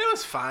fine. And it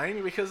was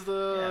fine because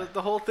Yeah.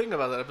 the whole thing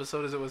about that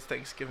episode is it was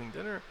Thanksgiving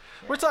dinner.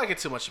 Yeah. We're talking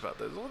too much about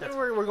this. That's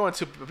We're going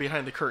too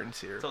behind the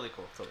curtains here. Totally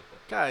cool. Totally cool.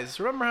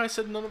 Guys, remember how I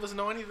said none of us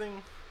know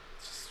anything?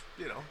 It's just,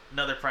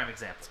 Another prime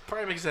example.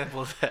 prime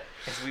example of that.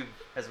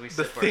 As we The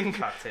sip thing, our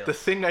cocktails. the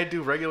thing I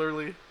do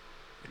regularly,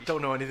 I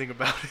don't know anything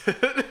about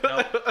it.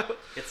 Nope.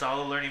 It's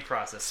all a learning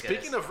process.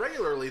 Speaking of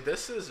regularly,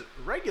 this is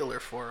regular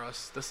for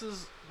us.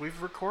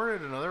 We've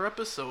recorded another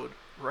episode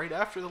right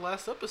after the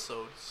last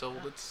episode, so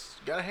let's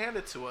gotta hand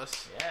it to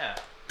us. Yeah.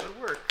 Good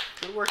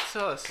work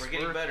to us. We're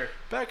getting better.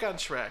 Back on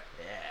track.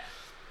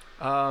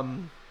 Yeah.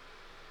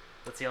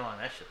 Let's see how long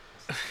that shit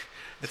lasts.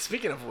 And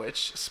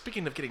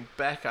speaking of getting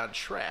back on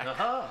track,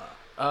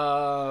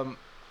 Uh-huh.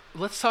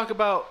 let's talk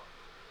about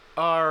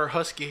our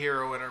Husky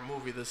hero in our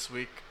movie this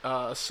week.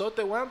 Sote,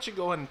 why don't you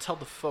go ahead and tell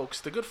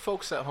the good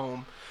folks at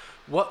home,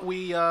 what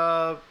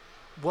we're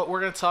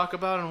gonna talk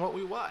about and what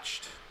we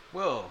watched.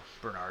 Well,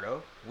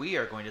 Bernardo, we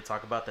are going to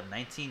talk about the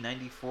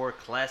 1994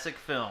 classic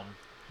film,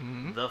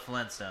 The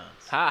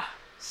Flintstones, Ha!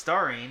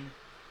 starring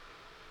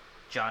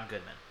John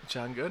Goodman,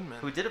 John Goodman.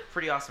 who did a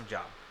pretty awesome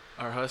job.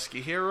 Our Husky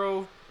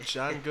hero,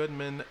 John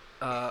Goodman.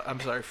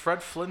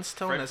 Fred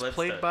Flintstone, Fred as Flintstone.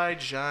 played by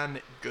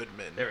John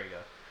Goodman. There we go.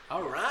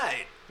 All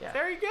right. Yeah.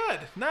 Very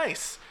good.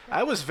 Nice.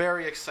 I was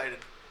very excited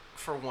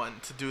for one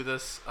to do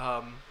this.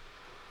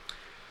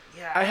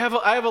 Yeah. I have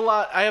a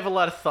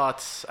lot of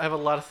thoughts. I have a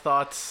lot of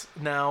thoughts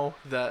now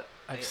that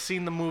I've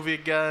seen the movie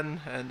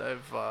again, and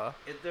There's a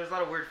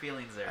lot of weird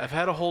feelings there. I've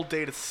had a whole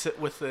day to sit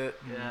with it.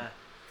 and Yeah.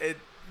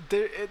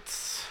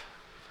 It's.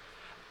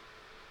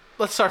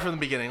 Let's start from the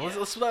beginning. Yeah.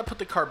 Let's not put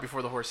the cart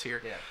before the horse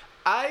here. Yeah.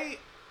 I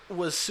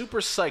was super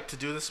psyched to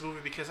do this movie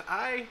because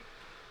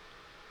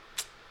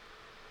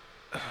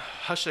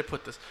how should I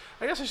put this?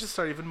 I guess I should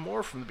start even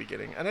more from the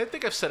beginning. And I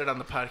think I've said it on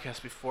the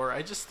podcast before.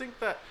 I just think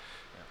that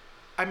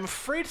I'm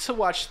afraid to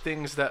watch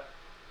things that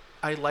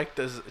I liked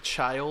as a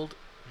child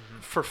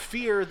for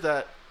fear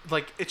that,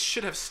 like, it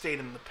should have stayed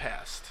in the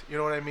past. You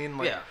know what I mean?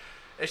 Like, Yeah.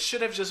 it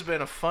should have just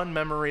been a fun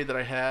memory that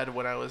I had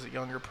when I was a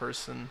younger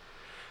person.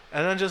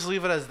 And then just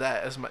leave it as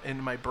that,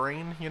 in my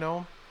brain, you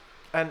know?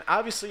 And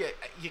obviously,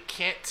 you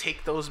can't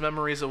take those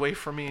memories away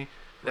from me.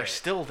 They're Right.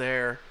 still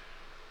there.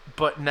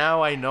 But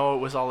now I know it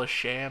was all a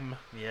sham.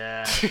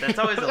 Yeah. That's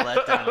always a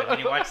letdown. Like when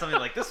you watch something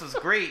like, this was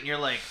great, and you're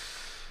like,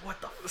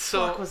 what the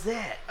fuck was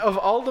that? Of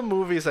all the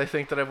movies I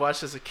think that I've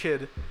watched as a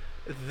kid,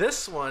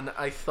 this one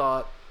I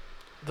thought,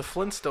 The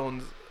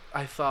Flintstones,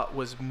 I thought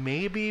was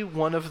maybe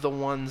one of the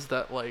ones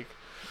that, like,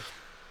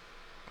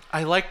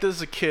 I liked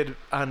as a kid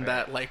on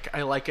that, like,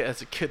 I like it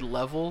as a kid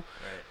level.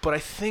 Right. But I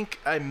think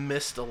I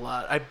missed a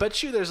lot. I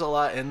bet you there's a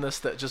lot in this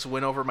that just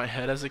went over my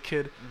head as a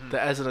kid.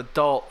 That as an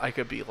adult I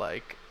could be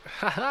like,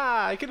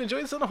 haha, I can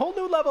enjoy this on a whole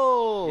new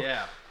level.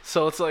 Yeah.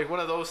 So it's like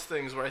one of those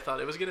things where I thought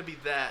it was gonna be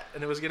that,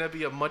 and it was gonna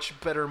be a much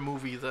better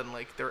movie than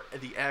like the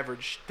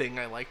average thing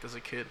I liked as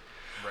a kid.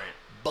 Right.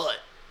 But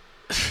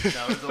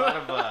No,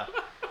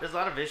 there's a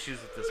lot of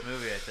issues with this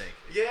movie, I think.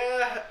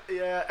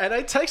 yeah. And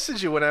I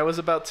texted you when I was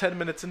about 10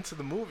 minutes into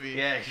the movie.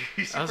 Yeah,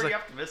 you seem I was pretty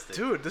like, optimistic.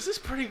 dude, this is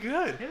pretty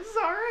good. This is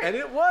alright. And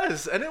it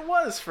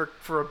was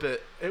for a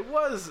bit. It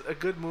was a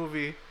good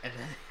movie. And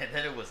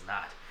then it was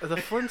not. The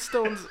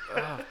Flintstones,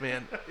 oh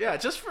man, yeah.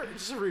 Just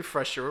a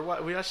refresher,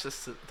 we watched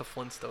this the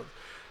Flintstones.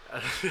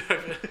 I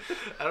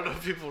don't know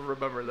if people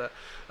remember that.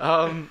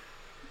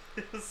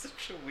 It was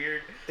such a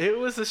weird. It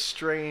was a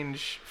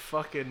strange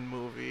fucking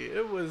movie.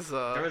 It was.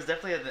 There was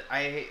definitely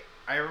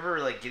I remember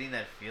like getting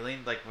that feeling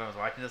like when I was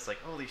watching this, like,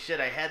 holy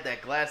shit, I had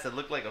that glass that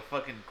looked like a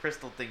fucking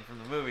crystal thing from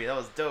the movie. That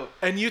was dope.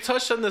 And you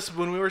touched on this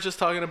when we were just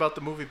talking about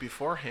the movie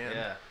beforehand.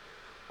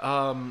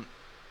 Yeah.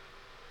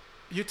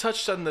 You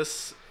touched on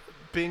this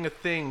being a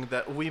thing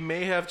that we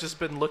may have just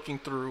been looking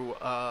through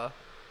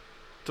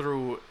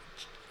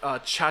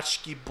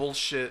tchotchke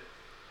bullshit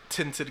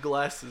tinted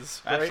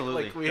glasses, right?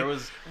 Absolutely. Like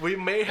we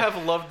may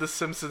have loved the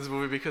Simpsons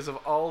movie because of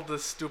all the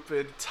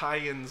stupid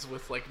tie-ins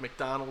with like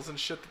McDonald's and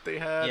shit that they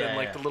had, Yeah, and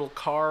like yeah. the little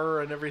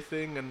car and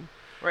everything, and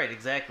Right,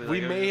 exactly. we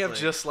Like, it may was have like-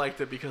 just liked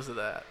it because of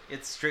that.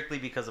 It's strictly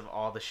because of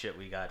all the shit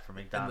we got from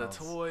And McDonald's.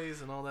 the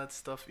toys and all that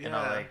stuff. Yeah. You know,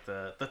 like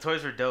the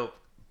toys were dope,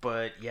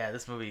 but yeah,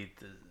 this movie.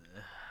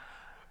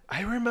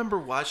 I remember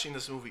watching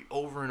this movie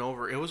over and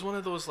over. It was one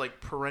of those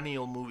like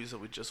perennial movies that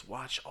we just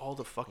watch all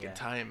the fucking Yeah.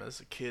 time as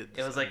a kid.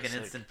 It was like It's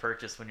an instant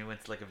purchase when you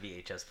went to like a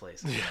VHS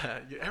place. Yeah,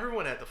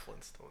 everyone had the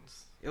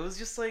Flintstones. It was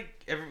just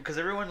like because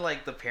everyone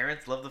like the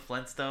parents love the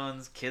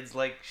Flintstones, kids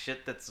like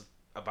shit that's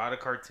about a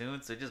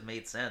cartoon, so it just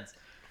made sense.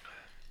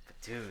 But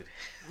dude,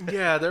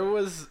 Yeah,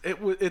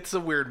 it's a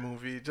weird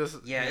movie.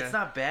 Just yeah, it's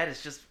not bad.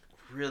 It's just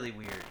really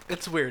weird.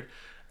 It's weird,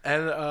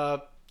 and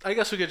I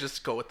guess we could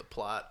just go with the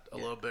plot a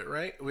little bit,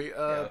 right? Yeah,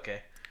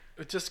 okay.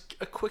 Just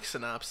a quick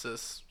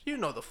synopsis. You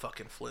know the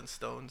fucking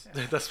Flintstones.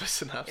 That's my Yeah,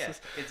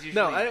 synopsis. it's usually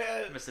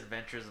No,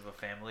 misadventures of a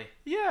family.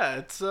 Yeah,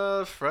 it's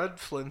Fred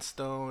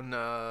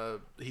Flintstone.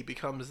 He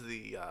becomes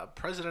the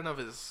president of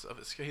his.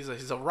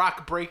 He's a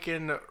rock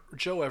breaking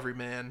Joe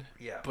Everyman.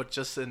 Yeah. But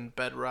just in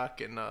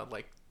bedrock in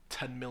like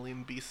 10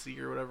 million BC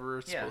or whatever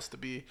it's Yeah. supposed to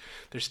be.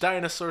 There's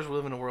dinosaurs. We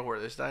live in a world where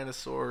there's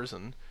dinosaurs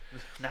and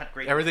Not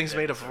great. everything's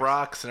made of dinosaurs.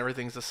 rocks and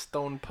everything's a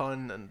stone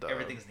pun and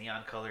Everything's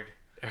neon colored.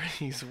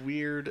 everything's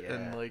weird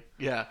and Yeah. like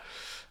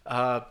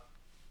yeah.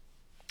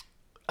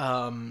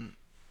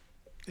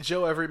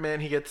 Joe Everyman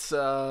he gets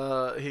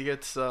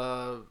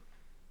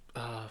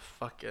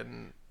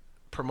fucking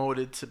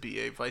promoted to be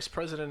a vice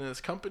president in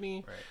his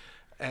company, Right.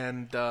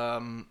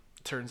 and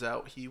turns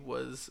out he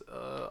was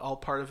all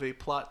part of a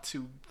plot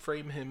to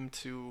frame him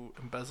to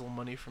embezzle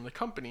money from the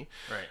company,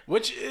 Right.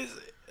 which is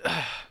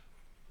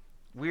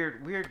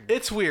Weird.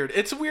 it's weird.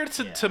 It's weird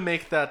Yeah. to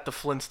make that the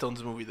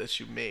Flintstones movie that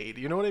you made.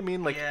 You know what I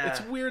mean? Like Yeah.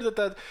 it's weird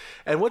that.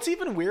 And what's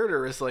even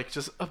weirder is like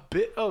just a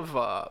bit of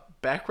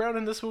background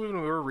in this movie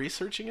when we were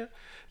researching it.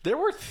 There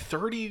were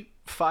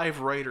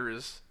 35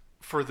 writers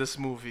for this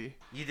movie.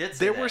 You did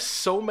say There that. were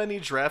so many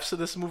drafts of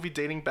this movie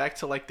dating back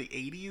to like the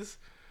 80s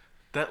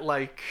that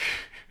like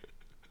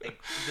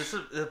Like, this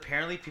is,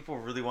 apparently people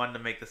really wanted to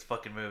make this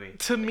fucking movie.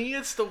 to me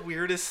it's the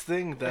weirdest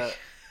thing that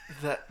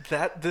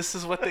this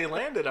is what they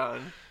landed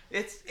on.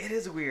 It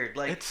is weird.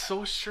 Like It's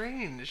so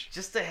strange.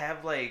 just to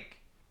have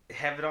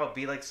it all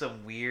be like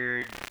some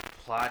weird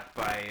plot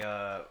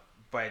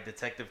by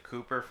Detective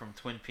Cooper from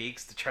Twin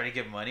Peaks to try to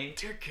get money.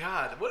 Dear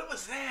God, what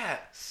was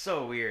that?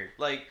 So weird.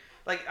 Like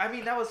I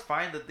mean that was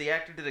fine. That the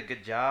actor did a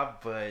good job,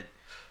 but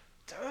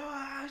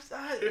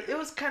It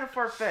was kind of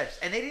far fetched,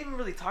 and they didn't even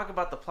really talk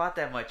about the plot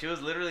that much. It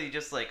was literally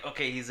just like,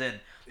 okay, he's in.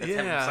 Let's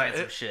have him sign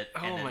some shit,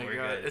 and Oh then my we're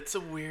god, good. it's a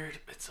weird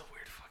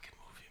fucking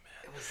movie,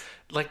 man. It was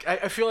Like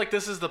I feel like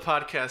this is the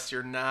podcast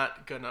you're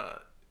not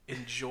gonna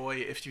enjoy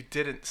if you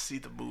didn't see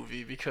the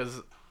movie,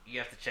 because you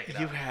have to check it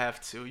you out.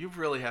 have to. You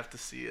really have to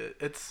see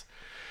it.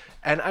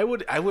 And I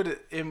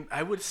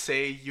would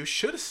say you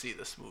should see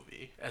this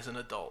movie as an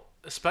adult,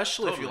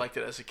 especially if you Totally. liked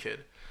it as a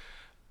kid.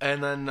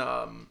 And then,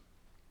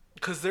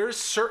 because there's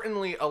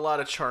certainly a lot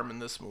of charm in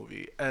this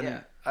movie, and Yeah.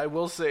 I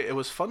will say it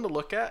was fun to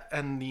look at,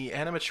 and the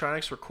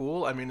animatronics were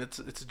cool. I mean, it's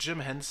Jim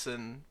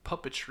Henson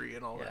puppetry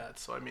and all Yeah. that,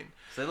 so I mean,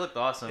 So they looked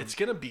awesome. it's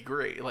gonna be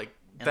great. Like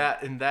And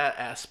that in that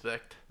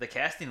aspect. The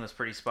casting was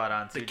pretty spot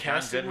on too. The John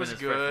casting Goodman was as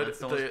Fred good.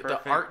 Flintstone was The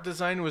perfect. art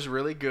design was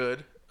really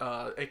good.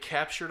 It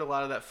captured a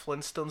lot of that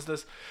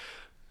Flintstones-ness.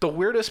 The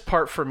weirdest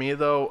part for me,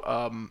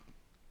 though,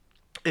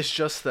 is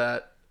just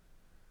that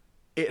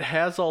it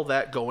has all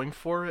that going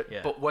for it,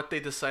 Yeah. but what they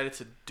decided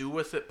to do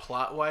with it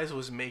plot-wise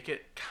was make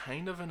it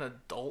kind of an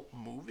adult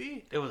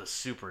movie. It was a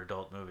super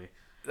adult movie.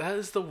 That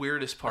is the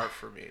weirdest part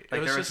for me. Like it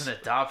was there was just, an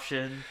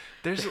adoption.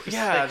 There's There was,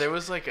 yeah, like- there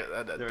was like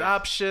an was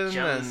adoption,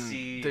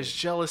 jealousy. and there's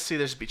jealousy,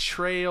 there's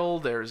betrayal,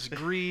 there's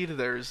greed,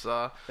 there's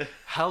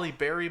Halle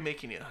Berry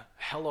making you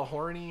hella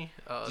horny.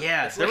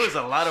 Yeah, it's there like- was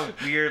a lot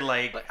of weird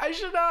like. I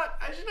should not.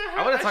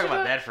 I want to talk should about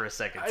not- that for a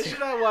second. I too. should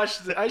not watch.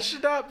 I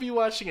should not be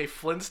watching a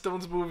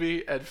Flintstones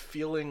movie and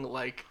feeling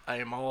like I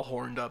am all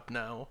horned up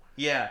now.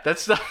 Yeah.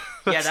 That's not.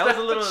 That's that was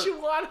not a little- what you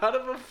want out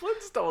of a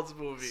Flintstones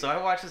movie. So I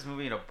watched this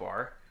movie in a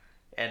bar,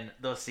 and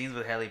those scenes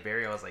with Halle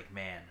Berry, I was like,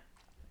 man,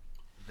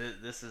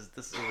 this is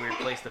a weird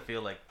place to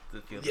feel like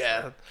this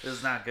Yeah. way. This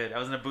is not good. I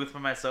was in a booth by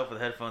myself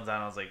with headphones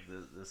on. I was like,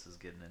 this is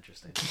getting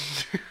interesting.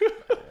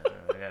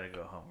 I gotta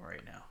go home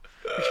right now.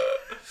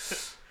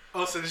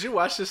 Oh, so did you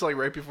watch this like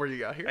right before you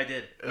got here? I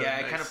did. Oh, Yeah,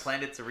 I kind of nice.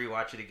 planned it to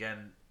rewatch it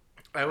again.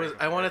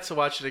 I wanted to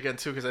watch it again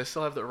too because I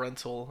still have the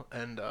rental,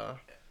 and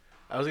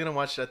I was gonna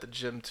watch it at the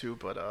gym too,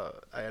 but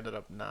I ended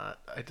up not.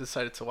 I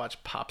decided to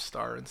watch Pop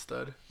Star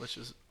instead, which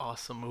is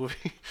awesome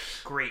movie.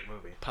 Great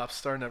movie. Pop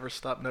Star, Never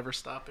Stop, Never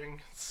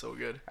Stopping. It's so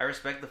good. I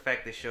respect the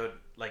fact they showed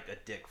like a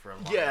dick for a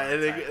long Yeah,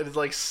 and time. it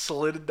like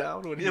slid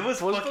down when he It was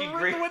pushed fucking the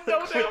great.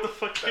 window With down. the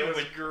fucking That was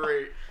window.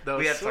 great. That We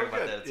was have to so talk about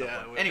good. that at some Yeah,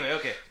 point. we- Anyway,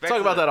 okay.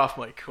 talk about that off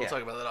mic. We'll Yeah.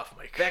 talk about that off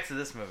mic. Back to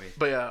this movie.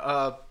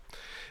 But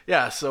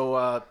yeah,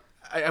 so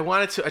I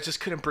wanted to. I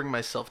just couldn't bring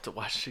myself to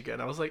watch it again.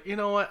 I was like, you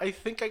know what? I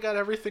think I got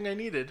everything I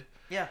needed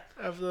Yeah.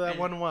 after that And-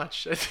 one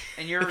watch.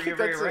 And you're very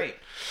that's it. right.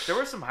 There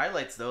were some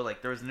highlights though,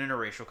 like there was an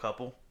interracial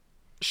couple.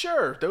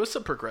 Sure, there was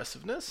some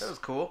progressiveness. That was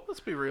cool. Let's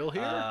be real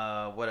here.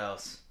 What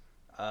else?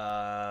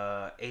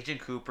 Agent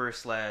Cooper /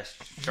 Charlotte's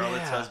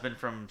Yeah. husband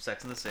from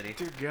Sex and the City.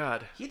 Dear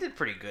God, He did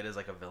pretty good as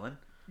like a villain.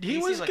 he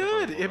seemed was like a good.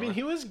 believable I mean, villain.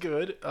 he was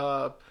good.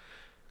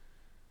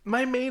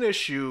 My main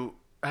issue.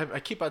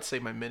 I keep on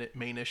saying my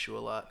main issue a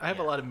lot. I have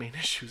a Yeah. lot of main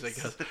issues, I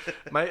guess.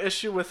 My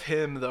issue with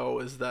him though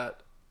is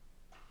that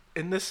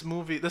in this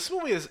movie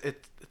is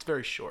it's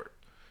very short,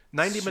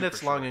 90 Super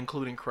minutes long, short.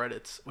 including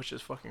credits, which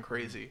is fucking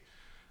crazy.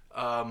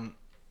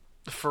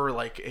 For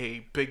like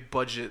a big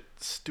budget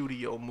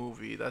studio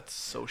movie, that's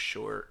so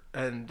short.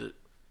 And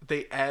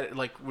they added,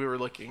 like we were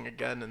looking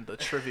again in the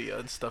trivia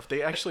and stuff,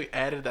 they actually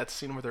added that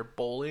scene where they're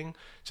bowling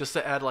just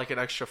to add like an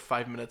extra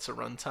 5 minutes of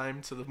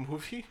runtime to the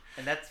movie.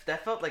 And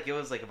that felt like it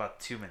was like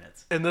about 2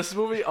 minutes. And this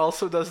movie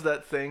also does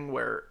that thing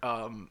where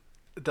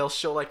they'll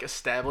show like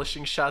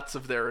establishing shots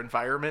of their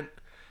environment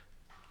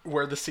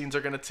where the scenes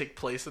are going to take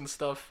place and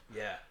stuff.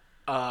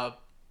 Yeah.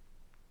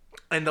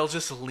 And they'll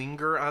just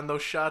linger on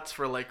those shots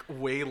for like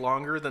way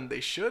longer than they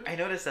should. I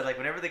noticed that like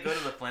whenever they go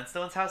to the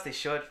Flintstones house, they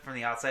show it from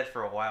the outside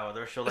for a while.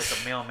 They'll show like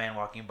a mailman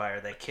walking by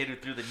or that kid who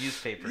threw the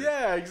newspapers.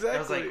 Yeah, exactly. I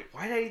was like,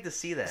 why did I need to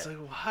see that? It's like,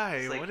 why?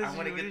 It's like, what I is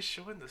wanna he get- really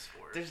showing this for?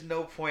 There's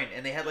no point.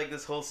 And they had like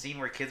this whole scene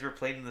where kids were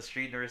playing in the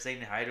street and they were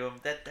saying hi to them.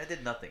 That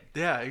did nothing.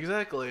 Yeah,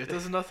 exactly. It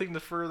does nothing to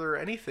further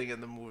anything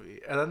in the movie.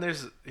 And then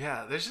there's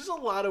just a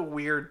lot of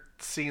weird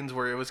scenes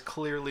where it was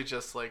clearly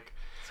just like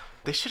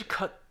they should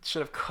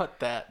have cut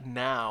that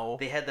now.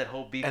 They had that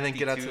whole B-52s. And then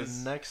get on to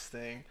the next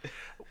thing.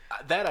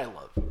 That I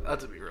love.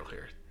 That's to be real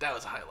here. That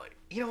was a highlight.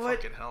 You know what?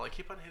 Fucking hell! I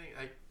keep on hitting.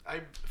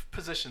 I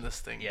positioned this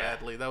thing Yeah.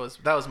 badly. That was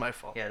my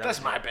fault. Yeah, that that's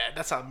was my me. bad.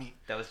 That's on me.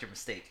 That was your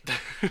mistake.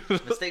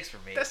 Mistakes for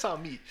me. That's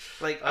on me.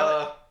 Like,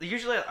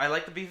 usually I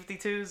like the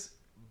B-52s,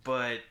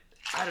 but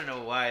I don't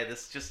know why.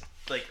 This just,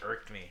 like,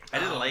 irked me. I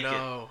didn't like it.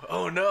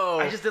 Oh no!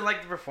 I just didn't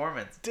like the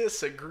performance.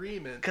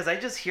 disagreement. Because I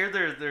just hear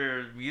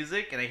their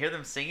music and I hear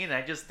them singing and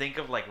I just think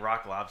of, like,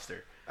 Rock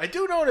Lobster. I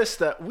do notice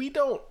that we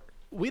don't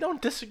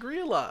disagree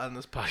a lot on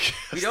this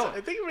podcast. We don't.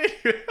 I think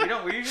maybe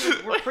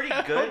We're pretty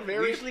have good. a very-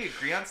 We usually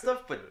agree on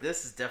stuff, but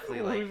this is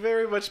definitely, we like,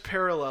 very much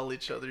parallel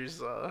each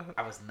other's. I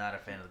was not a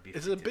fan of the B-52s.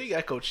 It's a big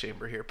echo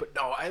chamber here, but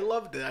no, I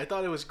loved it. I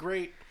thought it was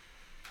great.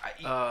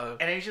 And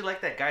I usually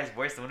like that guy's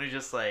voice, the one who's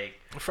just, like,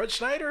 Fred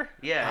Schneider?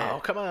 Yeah. Oh,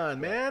 come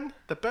on, man.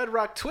 The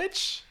Bedrock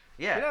Twitch?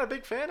 yeah. You're not a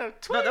big fan of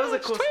Twitch? No, that was a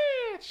cool.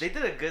 Twitch! They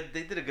did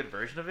a good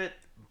version of it.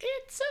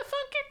 It's a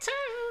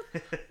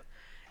funky town.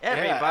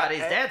 Everybody's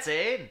Yeah,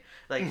 dancing.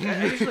 Like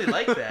I usually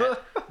like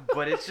that,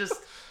 but it's just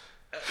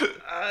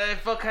it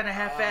felt kind of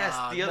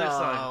half-assed. The other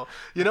song.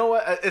 You know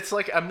what? It's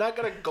like I'm not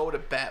gonna go to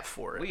bat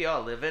for it. We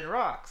all live in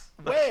rocks.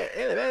 Where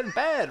in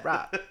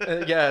Bedrock?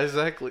 Yeah,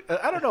 exactly.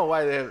 I don't know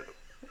why they.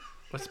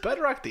 Was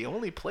Bedrock the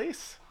only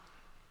place?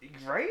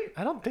 Right?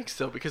 I don't think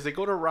so because they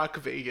go to Rock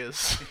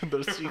Vegas in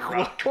the sequel.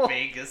 Rock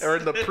Vegas. Or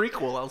in the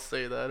prequel, I'll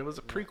say that. It was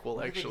a prequel,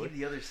 Why do they actually. name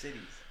the other cities?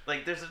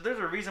 Like, there's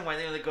a reason why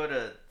they only go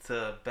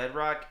to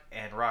Bedrock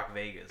and Rock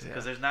Vegas because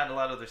Yeah. there's not a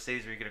lot of other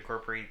cities where you can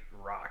incorporate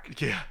rock.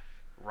 Yeah.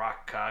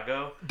 Rock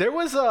Chicago. There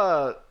was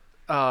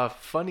a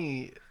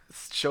funny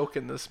joke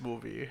in this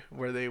movie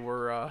where they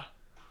were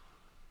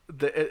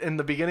in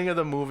the beginning of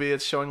the movie.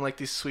 It's showing like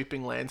these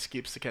sweeping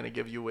landscapes to kind of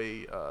give you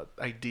a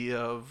idea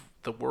of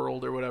the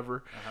world or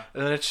whatever,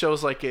 and then it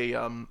shows like a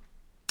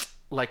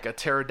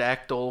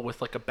pterodactyl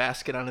with like a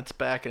basket on its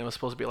back, and it was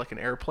supposed to be like an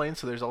airplane.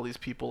 So there's all these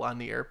people on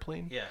the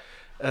airplane. Yeah.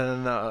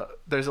 And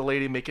there's a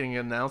lady making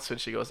an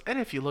announcement. She goes, "And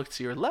if you look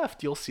to your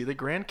left, you'll see the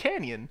Grand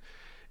Canyon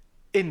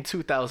in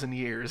 2,000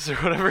 years or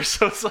whatever."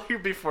 So it's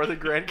like before the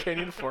Grand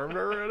Canyon formed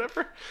or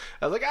whatever.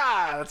 I was like,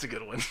 that's a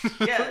good one.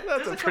 Yeah, that's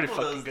there's a pretty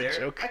couple of fucking those good there.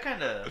 joke. I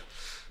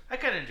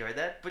kind of enjoyed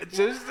that, but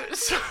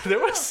There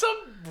was some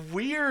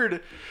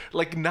weird,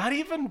 like not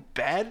even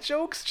bad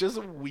jokes,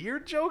 just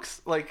weird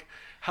jokes. Like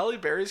Halle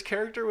Berry's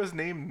character was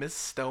named Miss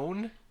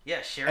Stone.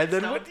 yeah, Sharon And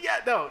then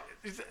Stone.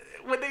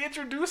 when they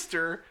introduced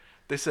her,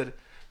 they said,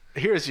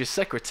 "Here's your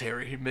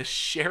secretary, Miss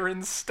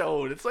Sharon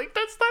Stone." It's like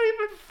that's not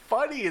even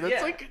funny. That's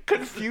Yeah. like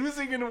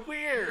confusing and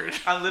weird.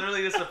 I'm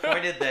literally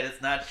disappointed that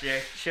it's not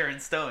Sharon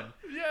Stone.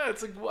 Yeah,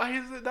 it's like why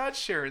is it not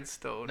Sharon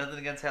Stone? Nothing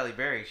against Halle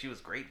Berry, she was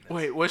great in this.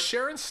 Wait, was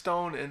Sharon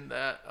Stone in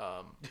that?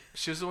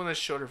 She was the one that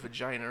showed her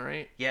vagina,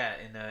 right? Yeah,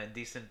 in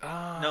Indecent.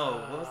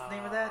 No, what was the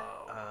name of that?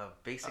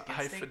 Basic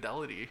High Instinct.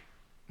 Fidelity.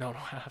 No,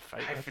 High High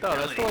Fidelity. No,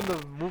 that's the Fidelity. one,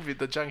 the movie,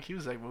 the John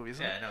Cusack movie,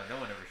 isn't Yeah, it? no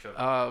one ever showed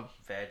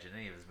vag in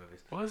any of his movies.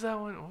 What was that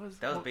one? What was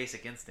That was what-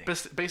 Basic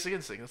Instinct. Basic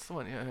Instinct. That's the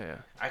one. Yeah, yeah.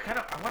 I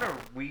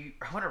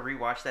want to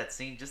rewatch that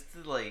scene just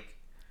to like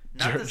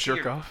not to see Jerk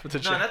it- off? To no,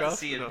 jerk not to off?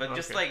 see it, No, but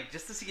just okay. to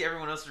see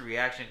everyone else's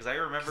reaction because I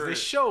remember. They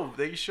show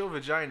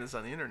vaginas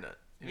on the internet.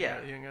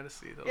 Yeah. You ain't gotta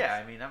see those. Yeah,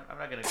 I mean, I'm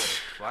not gonna go to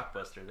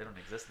Blockbuster; they don't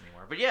exist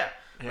anymore. But yeah,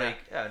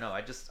 no,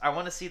 I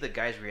want to see the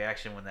guy's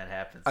reaction when that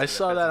happens. I So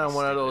saw that that's on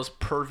one of stupid. those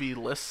pervy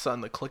lists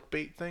on the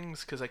clickbait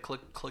things because I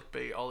click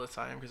clickbait all the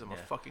time because I'm a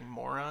Yeah. fucking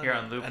moron. Here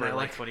on and Looper I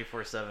like like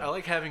 24/7. I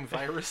like having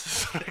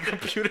viruses on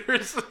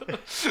computers.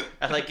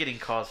 I like getting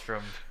calls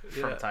from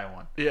Yeah.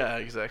 Taiwan. Yeah,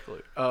 exactly.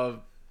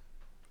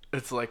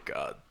 It's like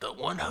the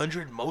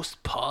 100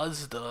 most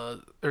paused,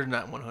 or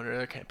not 100.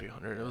 That can't be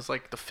 100. It was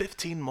like the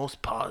 15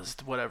 most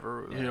paused,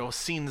 whatever. Yeah. You know,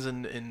 scenes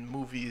in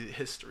movie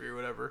history or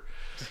whatever.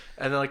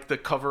 And then, like the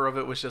cover of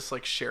it was just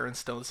like Sharon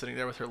Stone sitting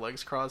there with her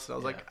legs crossed, and I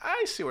was like,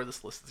 I see where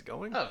this list is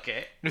going.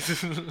 Okay,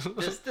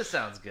 this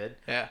sounds good.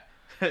 Yeah.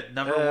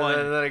 Number And one,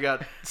 then I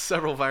got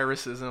several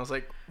viruses, and I was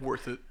like,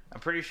 worth it. I'm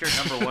pretty sure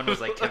number one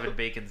was like Kevin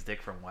Bacon's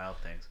dick from Wild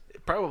Things.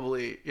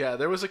 Probably, yeah.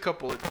 There was a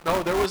couple.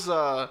 No, there was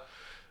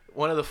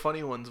one of the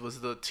funny ones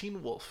was the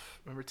Teen Wolf.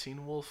 Remember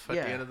Teen Wolf? At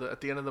Yeah.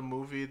 the end of the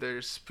movie,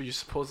 you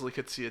supposedly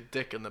could see a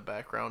dick in the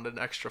background, and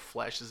extra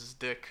flashes his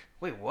dick.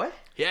 Wait, what?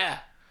 Yeah.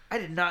 I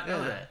did not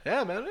know Yeah, that.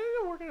 yeah, man.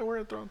 We're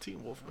gonna throw in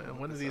Teen Wolf, man.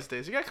 One of these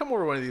days, you gotta come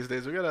over one of these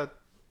days. We gotta.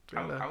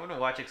 I'm gonna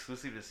watch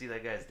exclusive to see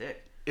that guy's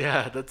dick.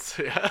 Yeah, that's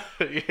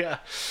yeah.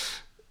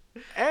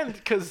 And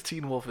because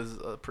Teen Wolf is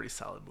a pretty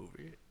solid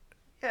movie.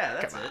 Yeah,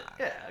 that's Come it. on.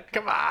 Yeah, okay.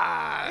 Come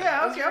on.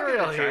 Yeah, let's okay, I'll be give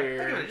it a real try. I'll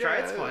here. give it a try.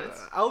 It's fun.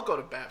 It's- I'll go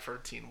to bat for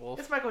Teen Wolf.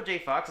 It's Michael J.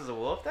 Fox as a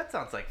wolf. That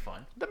sounds like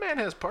fun. The man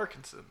has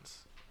Parkinson's.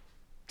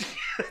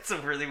 That's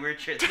a really weird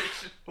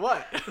transition.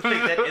 What? Like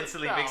that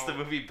instantly makes the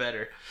No. movie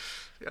better.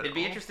 Yeah, It'd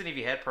be no. interesting if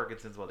he had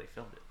Parkinson's while they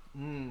filmed it.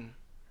 Mm.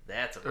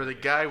 That's a Or the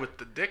weird- guy with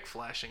the dick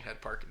flashing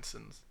had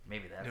Parkinson's.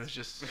 Maybe that's And it was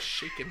just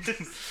shaking.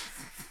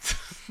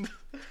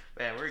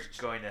 Man, we're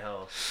going to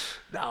hell.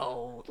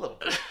 No. A little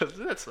bit.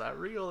 That's not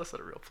real. That's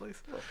not a real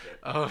place.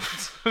 A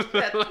little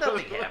bit.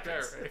 Nothing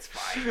happens. Alright. It's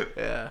fine.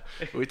 Yeah.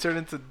 We turn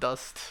into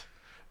dust.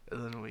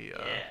 And then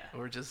Yeah.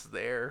 we're just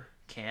there.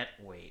 Can't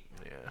wait.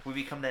 Yeah. We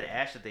become that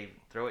ash that they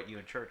throw at you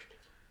in church.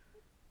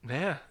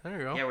 Yeah, there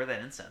you go. Yeah, we're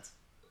that incense.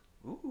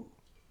 Ooh,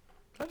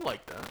 I'd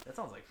like that. that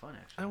sounds like fun,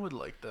 actually. I would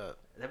like that.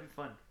 That'd be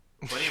fun.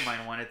 A buddy of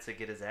mine wanted to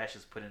get his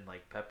ashes put in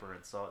like pepper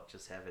and salt,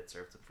 just have it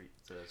served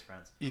to his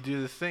friends. You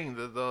do the thing,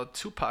 the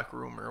Tupac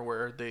rumor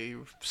where they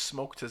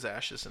smoked his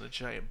ashes in a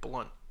giant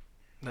blunt.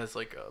 That's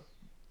like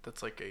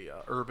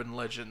a urban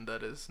legend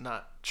that is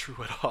not true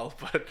at all.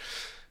 But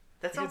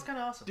That sounds kind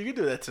of awesome. you could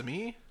do that to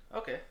me.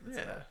 Okay. that's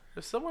Yeah. enough.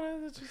 If someone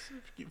is just,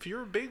 if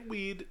you're a big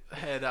weed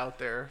head out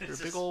there, if you're a It's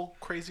big just- old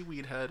crazy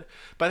weed head,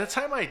 by the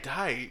time I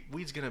die,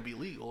 weed's gonna be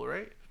legal,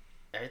 right?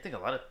 I think a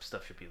lot of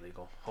stuff should be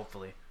legal.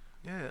 Hopefully,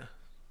 Yeah.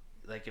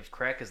 like if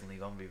crack isn't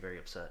legal, I'm gonna be very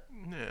upset.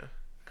 Yeah.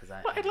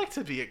 because Well, I'd like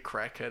to be a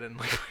crackhead in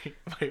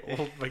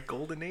like my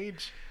golden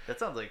age. that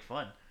sounds like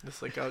fun.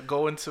 Just like I'll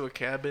go into a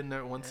cabin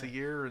there once a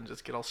year and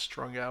just get all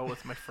strung out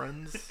with my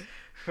friends.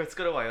 Let's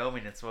go to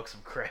Wyoming and smoke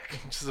some crack.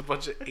 Just a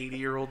bunch of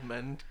 80-year-old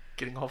men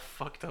getting all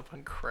fucked up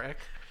on crack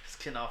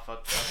Just getting all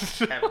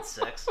fucked up, having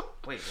sex.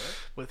 Wait, what?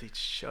 with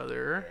each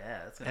other Yeah,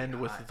 that's gonna be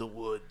and with hot. the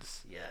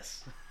woods.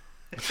 Yes.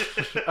 I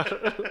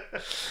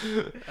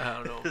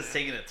don't know. It's Man.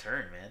 taking a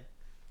turn, man.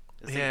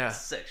 It's taking Yeah. a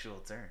sexual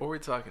turn. What were we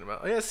talking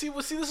about? Oh, yeah, see,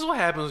 this is what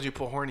happens when you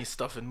put horny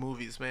stuff in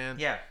movies, man.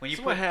 Yeah, when you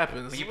This is put what happens.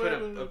 when you This is put what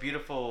happens. a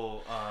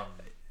beautiful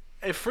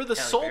And for the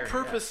Halle sole Berry,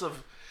 purpose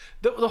of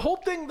the whole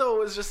thing,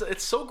 though, is just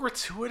it's so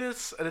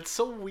gratuitous and it's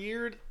so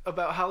weird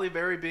about Halle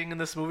Berry being in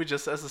this movie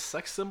just as a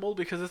sex symbol,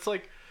 because it's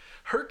like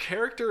her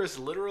character is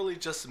literally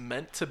just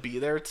meant to be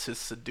there to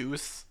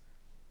seduce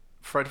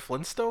Fred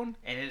Flintstone,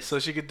 and it's so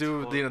she could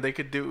do total- they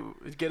could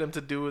get him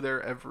to do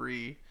their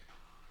every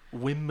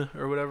whim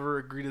or whatever,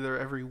 agree to their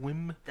every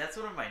whim. That's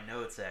one of my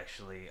notes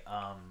actually.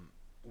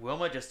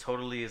 Wilma just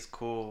totally is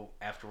cool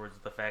afterwards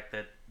with the fact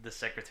that the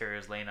secretary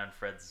was laying on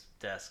Fred's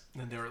desk.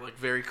 And they were like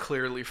very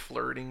clearly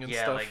flirting and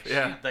Yeah, stuff. like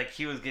yeah. like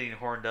he was getting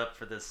horned up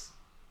for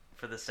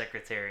the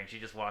secretary, and she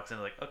just walks in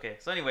like, okay.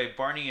 So anyway,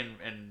 Barney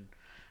and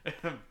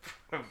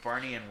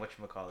Barney and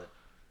whatchamacallit?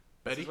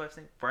 What's Betty? his wife's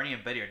name? Barney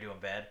and Betty are doing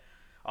bad.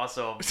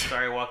 Also, I'm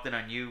sorry I walked in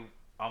on you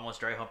almost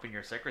dry humping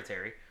your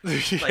secretary.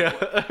 yeah.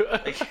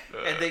 Like,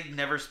 and they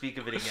never speak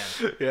of it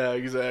again. Yeah,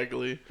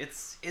 exactly.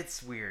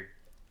 It's weird.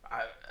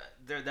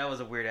 That was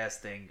a weird ass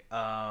thing.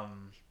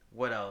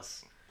 What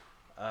else?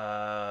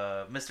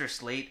 Mr.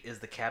 Slate is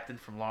the captain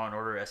from Law and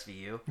Order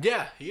SVU.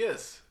 Yeah, he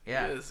is.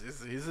 Yeah. He is.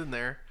 He's in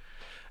there.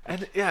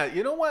 And yeah,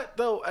 you know what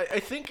though? I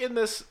think in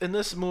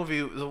this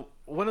movie,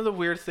 one of the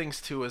weird things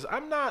too is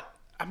I'm not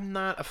a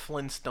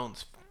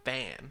Flintstones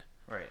fan,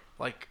 Right.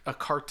 like a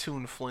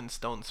cartoon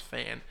Flintstones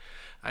fan.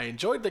 I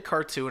enjoyed the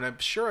cartoon. I'm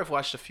sure I've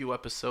watched a few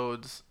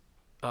episodes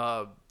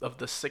of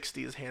the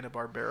 '60s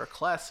Hanna-Barbera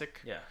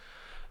classic. Yeah.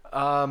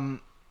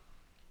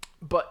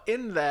 But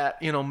in that,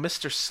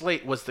 Mr.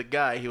 Slate was the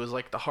guy. He was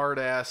like the hard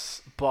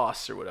ass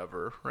boss or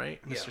whatever,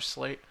 right? Yeah. Mr.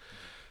 Slate.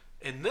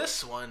 In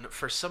this one,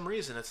 for some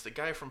reason, it's the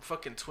guy from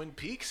fucking Twin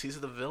Peaks. He's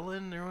the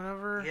villain or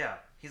whatever. Yeah.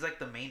 He's like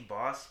the main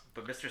boss,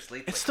 but Mr.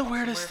 Slate's It's like the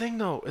weirdest somewhere. thing,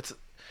 though.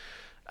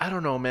 I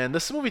don't know, man.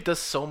 This movie does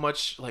so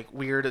much like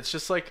weird. It's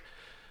just like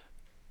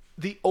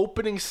the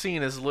opening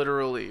scene is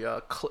literally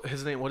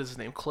his name. What is his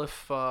name?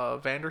 Cliff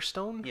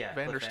Vanderstone. Yeah,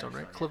 Cliff Vanderstone,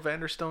 right? Vanderstone, Cliff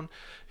Vanderstone.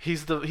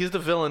 He's the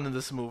villain in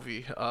this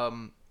movie.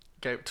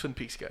 Guy, Twin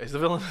Peaks guy. He's the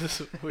villain.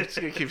 Which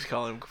keeps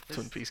calling him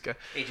Twin Peaks guy.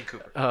 Agent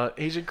Cooper.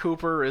 Agent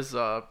Cooper is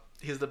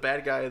he's the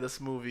bad guy of this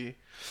movie,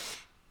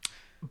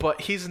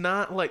 but he's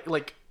not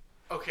like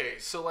okay.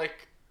 So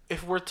like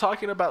if we're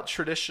talking about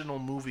traditional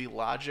movie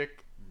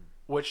logic,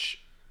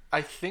 which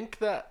I think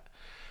that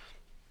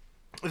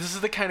this is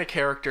the kind of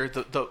character,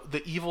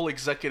 the evil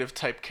executive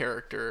type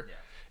character. Yeah.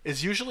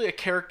 Is usually a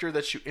character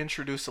that you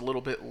introduce a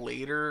little bit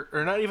later,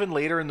 or not even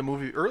later in the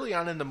movie, early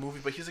on in the movie,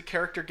 but he's a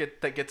character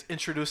that gets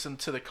introduced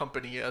into the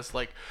company as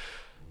like,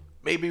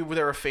 maybe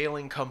they're a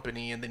failing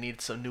company and they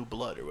need some new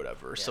blood or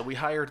whatever. So Yeah. we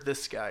hired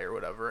this guy or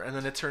whatever. And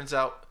then it turns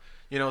out,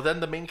 then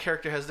the main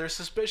character has their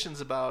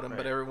suspicions about him, but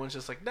Right. everyone's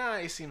just like, nah,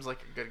 he seems like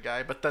a good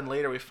guy. But then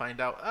later we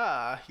find out,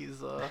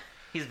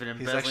 He's been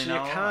he's embezzling actually a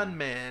all con along.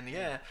 man,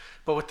 yeah.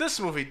 But what this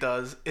movie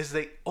does is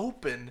they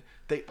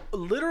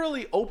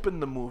literally open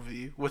the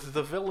movie with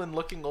the villain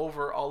looking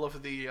over all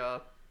of the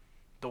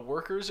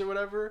workers or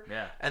whatever,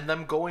 Yeah. and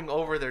them going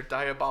over their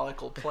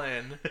diabolical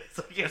plan. It's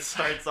like it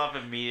starts off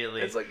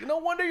immediately. It's like, no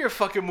wonder your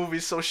fucking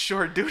movie's so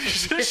short, dude. You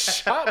should have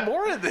shot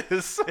more of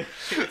this.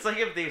 It's like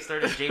if they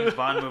started a James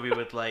Bond movie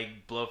with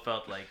like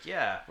Blofeld, like,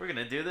 yeah, we're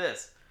gonna do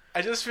this.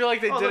 I just feel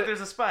like they Oh, look, did.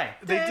 there's a spy.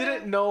 They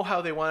didn't know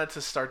how they wanted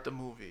to start the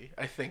movie.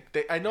 I think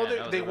I know Yeah, they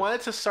no, they there was-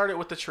 wanted to start it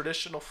with the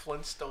traditional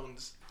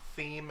Flintstones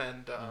theme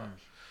and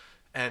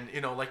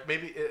like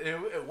maybe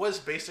it was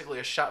basically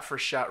a shot for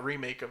shot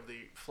remake of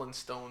the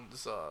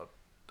Flintstones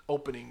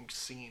opening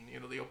scene.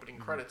 The opening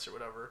credits or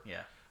whatever.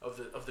 Yeah.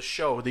 Of the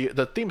show,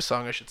 the theme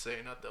song, I should say,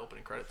 not the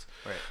opening credits.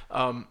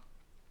 Right.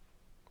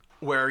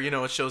 Where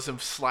it shows him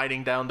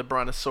sliding down the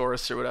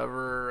brontosaurus or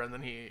whatever, and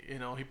then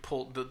he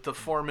pulled the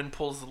foreman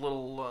pulls the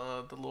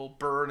little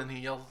bird and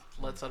he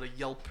lets out a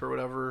yelp or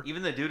whatever.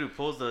 Even the dude who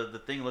pulls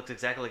the thing looks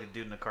exactly like a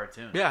dude in a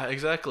cartoon. Yeah,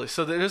 exactly.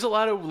 So there's a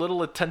lot of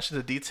little attention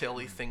to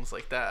detail-y things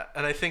like that,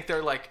 and I think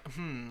they're like,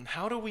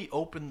 how do we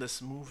open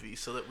this movie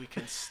so that we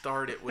can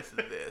start it with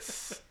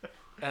this?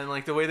 And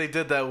like the way they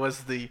did that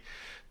was the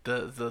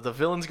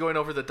villains going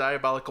over the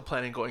diabolical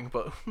plan and going,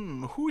 but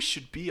who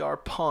should be our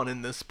pawn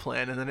in this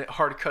plan? And then it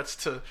hard cuts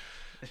to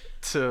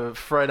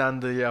Fred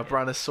on the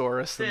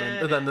brontosaurus,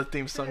 and then the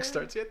theme song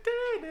starts. Yeah,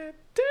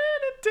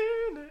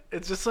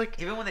 it's just like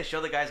Even when they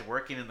show the guys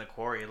working in the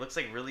quarry, it looks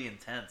like really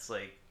intense,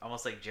 like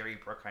almost like Jerry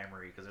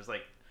Bruckheimer-y, because there's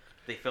like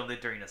they filmed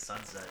it during a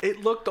sunset.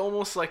 it looked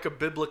almost like a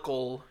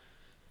biblical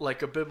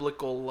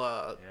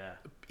Yeah.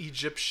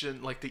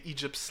 Egyptian, like the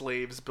Egypt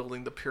slaves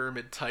building the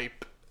pyramid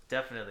type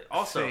Definitely.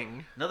 Also,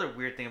 thing. another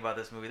weird thing about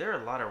this movie, there are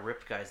a lot of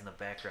ripped guys in the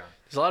background.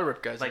 There's a lot of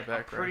ripped guys Like, in the I'm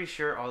background. pretty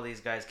sure all these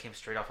guys came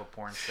straight off a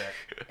porn set,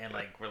 and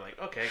like we're like,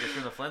 okay, I guess we're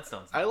in the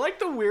Flintstones. I like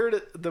the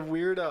weird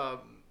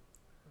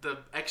the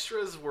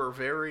extras were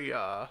very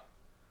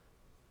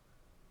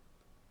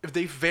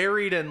they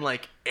varied in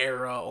like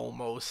era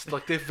almost.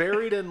 Like they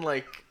varied in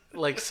like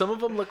some of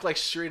them look like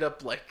straight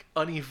up like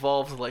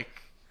unevolved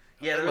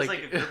Yeah, there was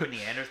like- like a group of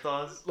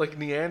Neanderthals. like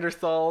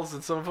Neanderthals,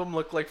 and some of them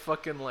look like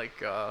fucking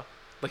like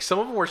some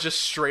of them were just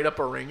straight up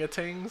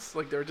orangutans.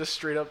 Like they were just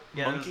straight up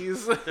Yeah,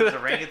 monkeys. There was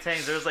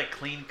orangutans. There was like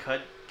clean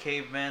cut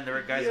cavemen. There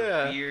were guys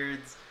Yeah. with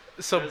beards.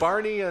 So There's-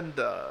 Barney and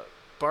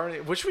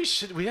Barney, which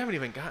we haven't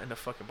even gotten to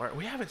fucking Barney.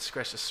 We haven't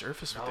scratched the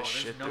surface with No, this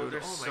there's shit, no. dude.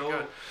 There's Oh my so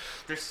god.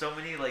 there's so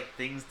many like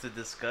things to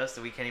discuss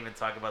that we can't even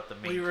talk about the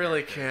main. We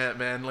really characters. can't,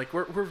 man. Like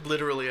we're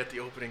literally at the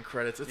opening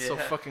credits. It's so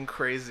Yeah. fucking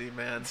crazy,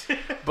 man.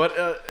 But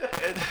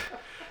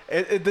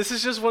this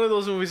is just one of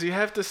those movies you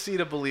have to see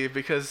to believe,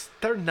 because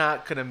they're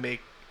not gonna make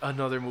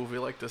another movie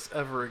like this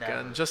ever again.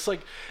 Never. Just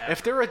like Ever.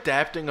 if they're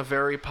adapting a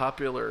very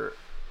popular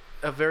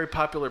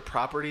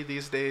property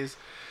these days,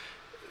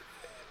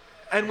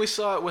 and we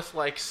saw it with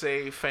like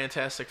say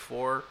Fantastic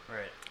Four,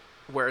 Right.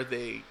 where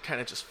they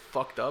kind of just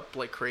fucked up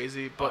like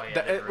crazy, but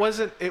yeah, they it were-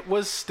 wasn't. It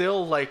was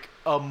still like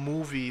a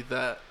movie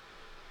that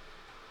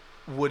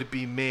would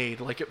be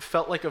made. Like it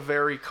felt like a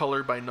very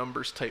color by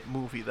numbers type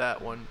movie,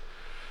 that one.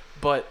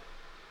 But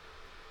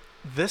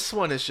this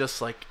one is just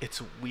like,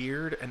 it's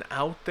weird and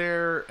out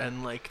there,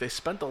 and like they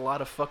spent a lot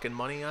of fucking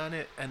money on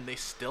it, and they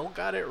still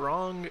got it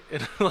wrong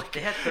in like They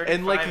had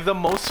in like 35 the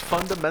most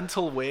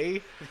fundamental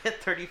way. They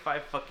had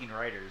 35 fucking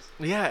writers.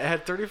 Yeah, it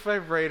had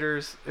 35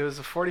 writers. It was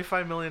a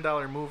 $45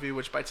 million movie,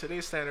 which by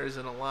today's standards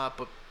isn't a lot,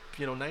 but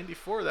you know,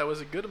 94, that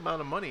was a good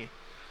amount of money.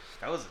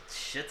 That was a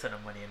shit ton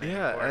of money in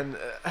Yeah, 94. and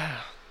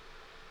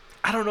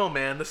I don't know,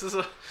 man. This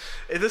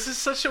is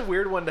such a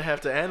weird one to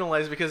have to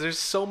analyze, because there's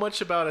so much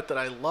about it that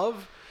I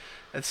love,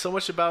 and so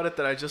much about it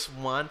that I just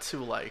want to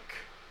like.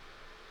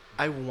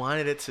 I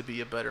wanted it to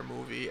be a better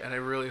movie, and I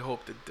really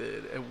hoped it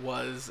did. It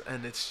was,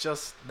 and it's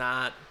just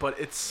not. But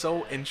it's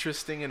so Yeah.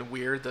 interesting and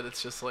weird that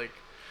it's just like,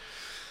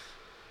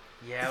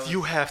 yeah, it was-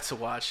 you have to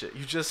watch it.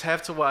 You just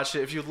have to watch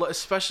it. If you,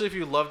 especially if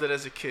you loved it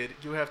as a kid,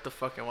 you have to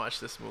fucking watch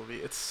this movie.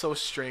 It's so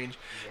strange,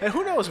 and who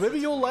Yeah, knows? it's Maybe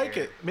just you'll like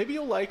weird. it. Maybe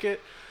you'll like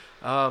it.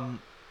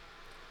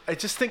 I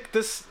just think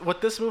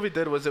what this movie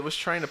did was it was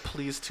trying to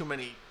please too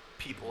many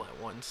people at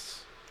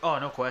once. Oh,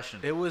 no question.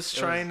 It was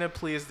trying to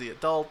please the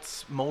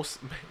adults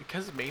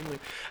because mainly.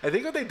 I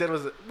think what they did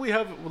was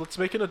let's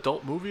make an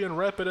adult movie and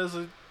wrap it as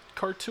a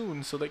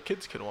cartoon so that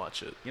kids can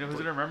watch it. You know who's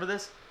gonna remember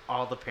this?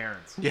 All the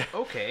parents. Yeah.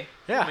 Okay.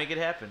 Yeah. We'll make it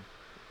happen.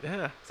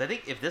 Yeah. So I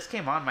think if this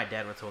came on, my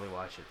dad would totally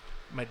watch it.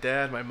 My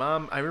dad, my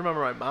mom. I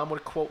remember my mom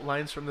would quote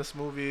lines from this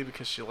movie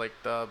because she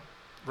liked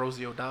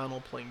Rosie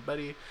O'Donnell playing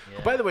Betty, who,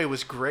 Yeah. by the way,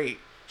 was great.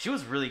 She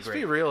was really Let's great.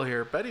 be real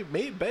here. Betty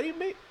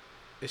made.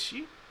 Is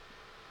she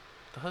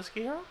the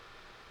Husky Hero?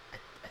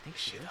 I think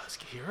Is she she is. the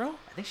Husky Hero?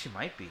 I think she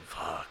might be.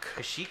 Fuck.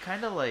 Cause she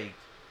kind of like,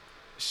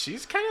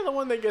 She's kind of the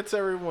one that gets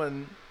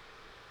everyone.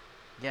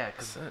 yeah,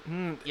 cause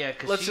Yeah,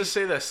 'cause let's she- just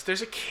say this: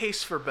 there's a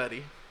case for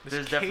Betty.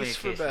 There's definitely a case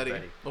for Betty.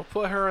 We'll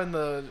put her in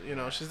the,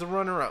 she's the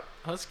runner-up,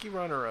 Husky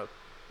runner-up.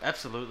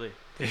 absolutely.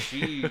 'Cause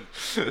she,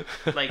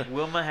 like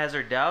Wilma has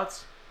her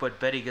doubts, but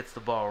Betty gets the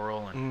ball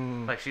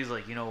rolling. Mm. Like she's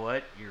like, you know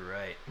what, you're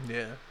right,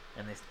 Yeah,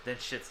 and then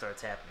shit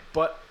starts happening.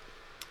 but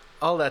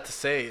all that to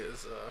say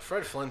is,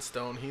 Fred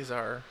Flintstone, he's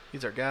our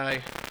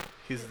guy.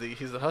 He's the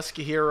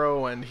Husky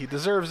hero, and he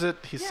deserves it.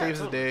 He Yeah, saves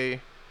totally. the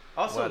day.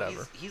 Also,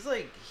 Whatever. he's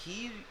like,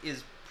 he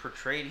is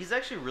portrayed. He's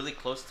actually really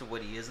close to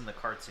what he is in the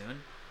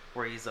cartoon,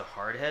 where he's a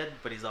hardhead,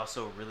 but he's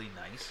also really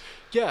nice.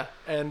 Yeah,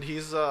 and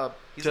he's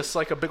He's just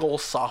like a big old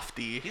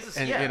softy, He's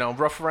a- and yeah.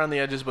 rough around the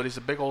edges, but he's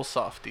a big old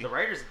softy. The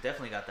writers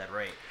definitely got that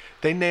right.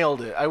 They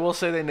nailed it. I will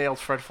say they nailed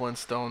Fred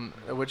Flintstone,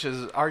 which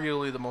is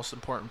arguably the most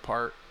important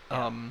part.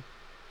 Yeah.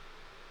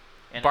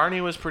 And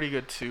Barney was pretty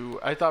good too.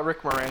 I thought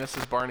Rick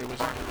Moranis' Barney was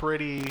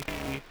pretty,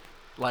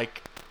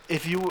 like,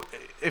 if you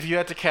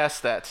had to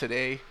cast that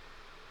today.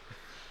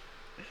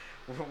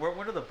 Weren't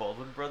one of the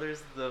Baldwin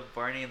brothers the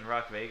Barney in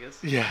Rock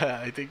Vegas? Yeah,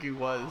 I think he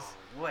was.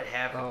 Oh, what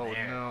happened Oh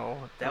there?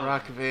 no, That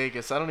Rock was-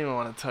 Vegas. I don't even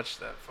want to touch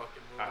that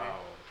fucking movie.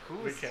 Who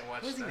We was, can't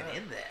watch who was that.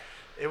 even in that?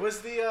 It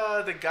was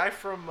the guy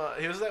from.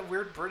 He was that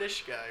weird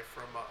British guy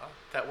from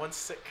that one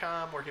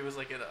sitcom where he was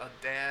like a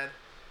dad.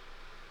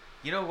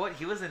 You know what?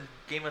 He was in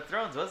Game of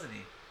Thrones, wasn't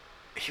he?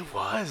 He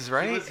was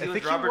right. He was I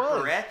think Robert he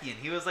was. Baratheon.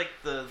 He was like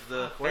the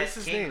What fat is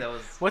his king name? that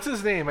was. What's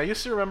his name? I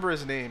used to remember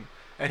his name.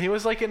 And he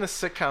was like in a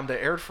sitcom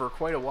that aired for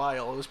quite a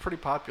while. It was pretty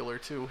popular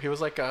too. He was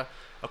like a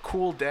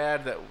cool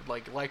dad that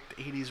liked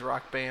 80s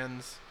rock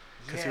bands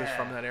because he was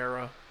from Yeah. that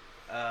era.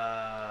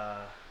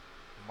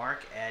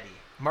 Mark Addy.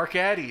 Mark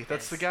Addy,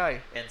 that's the And-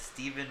 guy. And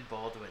Stephen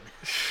Baldwin.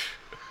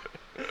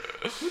 Who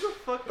the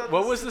fuck? thought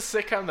What this was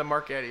the sitcom that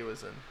Mark Addy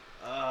was in?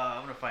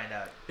 I'm gonna find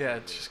out. Yeah,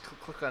 just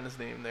click on his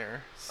name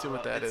there. See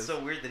what that it's is. so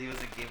weird that he was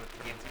in Game of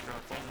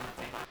Thrones.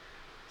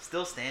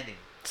 Still standing.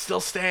 Still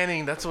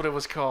Standing, that's what it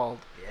was called.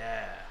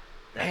 Yeah.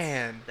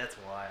 Man. That's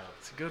wild.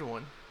 It's a good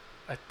one.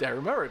 I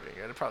remember it being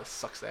good. It probably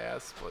sucks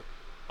ass, but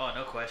Oh,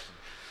 no question.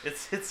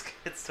 It's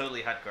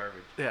totally hot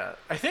garbage. yeah.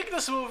 I think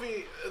this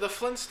movie, The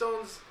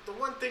Flintstones, the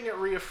one thing it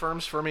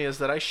reaffirms for me is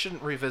that I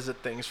shouldn't revisit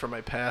things from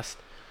my past.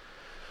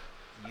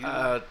 You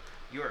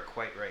you are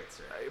quite right,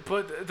 sir.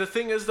 But the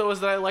thing is, though, is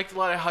that I liked a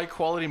lot of high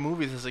quality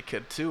movies as a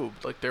kid too.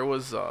 Like there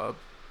was, I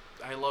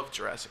loved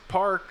Jurassic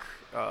Park.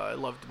 I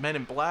loved Men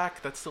in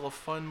Black. That's still a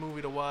fun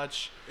movie to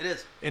watch. It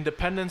is.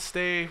 Independence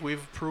Day.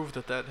 We've proved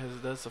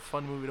that's a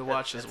fun movie to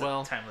watch That's as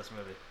well. a timeless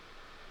movie.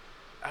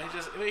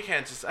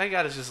 I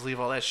gotta just leave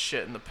all that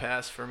shit in the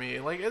past for me.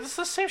 Like it's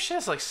the same shit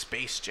as like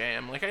Space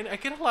Jam. Like I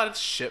get a lot of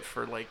shit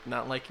for like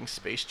not liking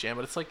Space Jam,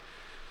 but it's like,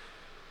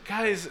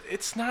 guys,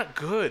 it's not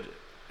good.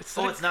 It's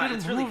not. It's not. Good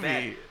It's really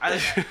movie.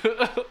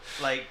 bad.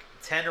 Like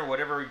 10 or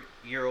whatever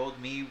year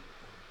old me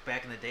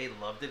back in the day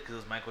loved it because it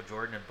was Michael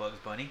Jordan and Bugs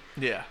Bunny.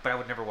 Yeah. But I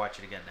would never watch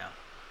it again now.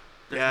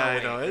 There's Yeah, no I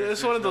way. know. There's-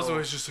 It's one of there's those no-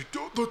 movies just like,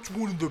 "Oh, that's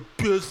one of the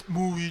best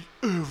movies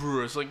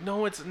ever." It's like,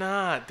 no, it's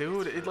not,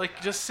 dude. It's It really like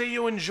not. just say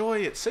you enjoy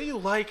it. Say you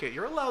like it.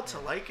 You're allowed to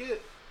like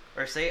it.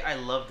 Or say I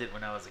loved it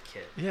when I was a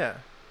kid. Yeah.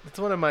 That's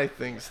one of my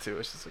things too.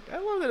 It's just like I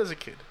loved it as a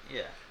kid.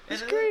 Yeah.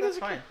 It's And great That's as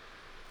a fine. kid.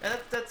 And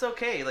that's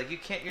okay. Like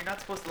you're not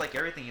supposed to like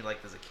everything you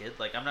liked as a kid.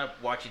 Like I'm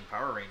not watching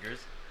Power Rangers.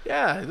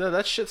 Yeah,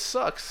 that shit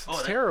sucks. It's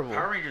that terrible.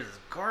 Power Rangers is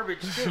garbage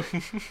too.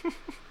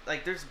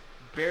 Like there's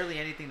barely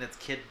anything that's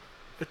kid.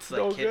 It's like,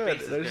 no kid good.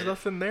 faces There's good.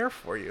 nothing there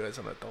for you as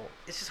an adult.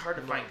 It's just hard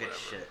to find good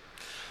shit.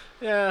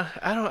 Yeah,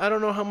 I don't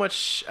know how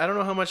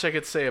much I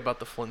could say about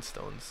the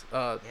Flintstones.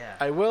 Yeah.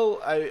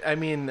 I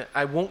mean,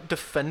 I won't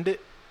defend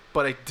it,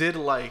 but I did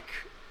like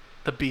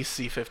the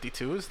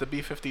BC-52s. The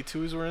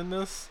B-52s were in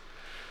this.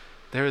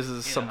 There's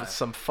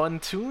some fun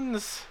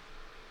tunes.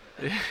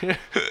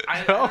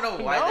 I don't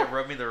know why that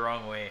rubbed me the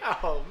wrong way.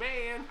 Oh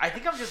man. I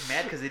think I'm just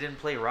mad because they didn't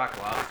play Rock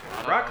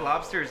Lobster. Rock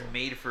Lobster is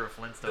made for a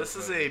Flintstones. This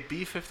is movie. a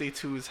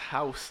B-52's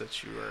house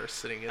that you are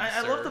sitting in.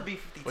 I love sir. the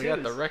B-52s. We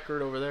got the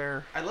record over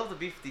there. I love the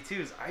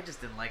B-52s. I just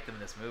didn't like them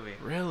in this movie.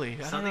 Really? I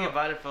don't Something know.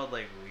 about it felt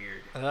like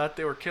weird. I thought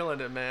they were killing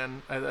it,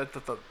 man. I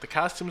thought the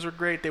costumes were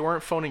great. They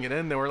weren't phoning it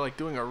in. They were like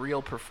doing a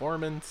real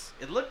performance.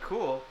 It looked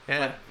cool.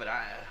 Yeah. But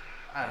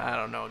I don't know. I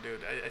don't know, dude.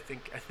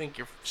 I think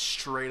you're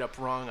straight up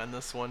wrong on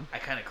this one. I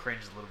kind of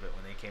cringed a little bit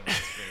when they came on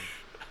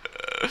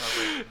the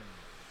screen.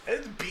 I was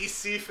like,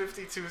 It's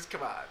BC-52s.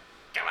 Come on.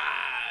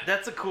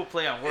 that's a cool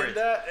play on words.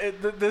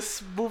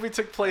 This movie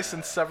took place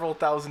in several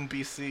thousand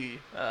BC,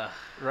 Uh,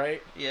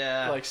 right?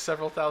 yeah. Like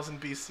several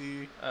thousand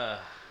BC. That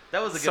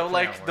was a good So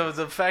play like on the words.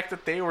 the fact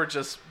that they were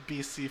just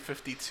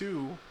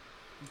BC-52,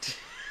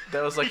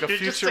 that was like a You're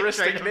just, like,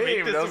 futuristic trying to make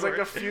name. this That was like a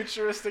work.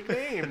 futuristic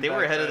name. They were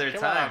back ahead of then. their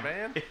Come on, time,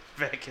 man.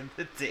 back in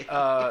the day.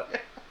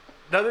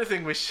 Another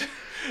thing we should.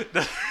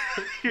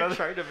 You're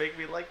trying to make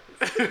me like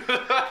this.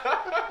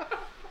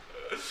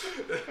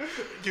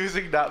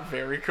 Using not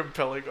very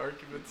compelling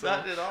arguments.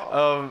 Not at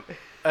all.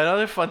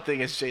 Another fun thing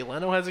is Jay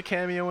Leno has a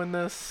cameo in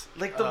this.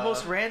 Like the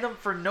most random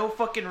for no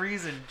fucking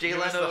reason. Jay He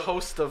was Leno. the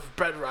host of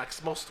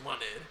Bedrock's Most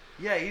Wanted.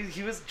 Yeah,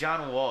 he was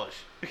John Walsh.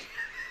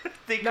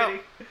 They Now,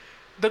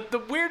 could've- the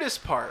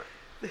weirdest part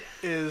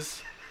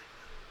is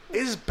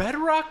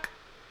Bedrock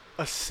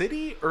a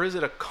city or is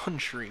it a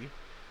country?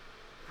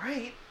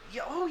 right?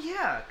 Yeah. Oh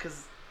yeah.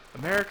 Cause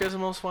America's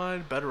Most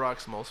Wanted,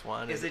 Bedrock's Most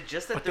Wanted. is it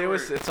just that But there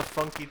it's were? a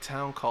funky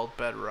town called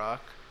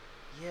Bedrock.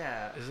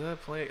 Yeah. Is that a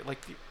play like?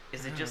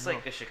 Is I it just don't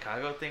like a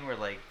Chicago thing where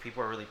like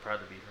people are really proud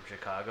to be from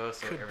Chicago,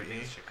 so Could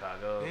everything's be.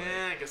 Chicago? like-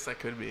 Yeah, I guess that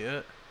could be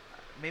it.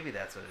 maybe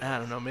that's what it is. I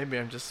don't know. Maybe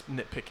I'm just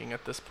nitpicking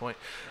at this point.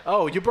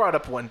 Oh, you brought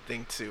up one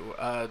thing too.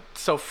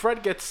 So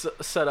Fred gets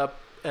set up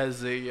as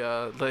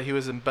that he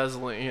was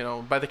embezzling. You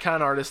know, by the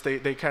con artist,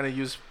 they kind of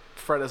use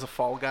Fred as a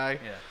fall guy.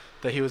 Yeah.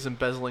 That he was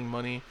embezzling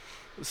money,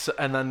 so,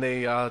 and then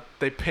they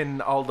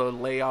pin all the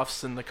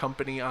layoffs in the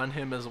company on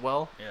him as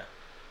well. Yeah.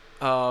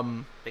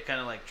 Um, They kind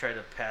of like try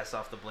to pass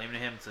off the blame to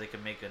him so they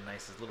can make a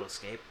nice little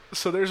escape.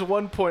 so there's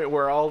one point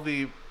where all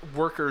the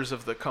workers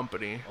of the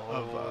company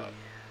Oh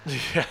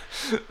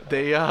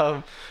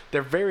yeah,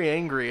 they're very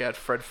angry at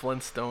Fred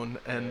Flintstone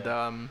and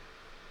Yeah.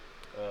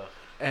 Ugh.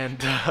 and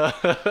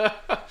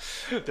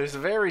there's a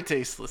very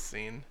tasteless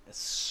scene It's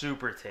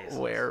super tasty.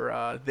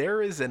 where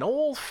there is an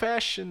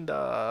old-fashioned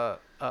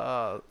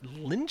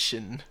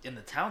lynching In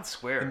the town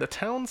square. in the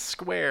town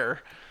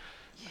square.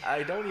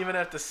 I don't even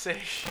have to say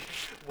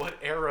what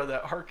era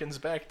that harkens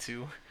back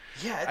to.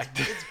 Yeah,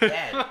 it's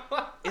bad.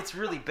 It's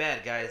really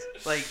bad, guys.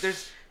 Like,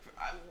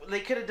 they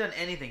could have done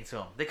anything to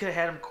him. They could have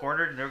had him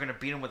cornered and they were going to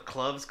beat him with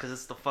clubs because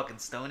it's the fucking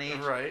Stone Age.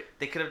 Right.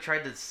 They could have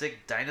tried to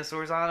sick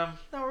dinosaurs on him.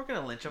 No, we're going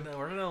to lynch him. No,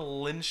 we're gonna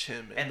lynch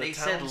him. In And the they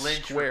said town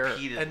lynch square.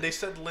 repeatedly. And they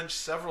said lynch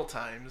several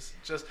times.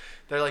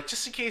 They're like,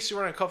 just in case you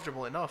weren't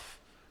uncomfortable enough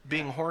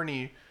being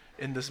horny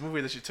in this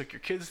movie that you took your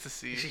kids to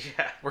see.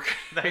 Yeah. We're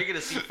Now you're going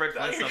to see Fred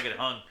Now you're Flintstone get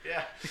hung.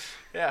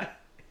 yeah.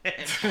 And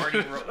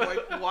Barney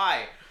like,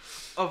 why?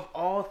 Of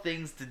all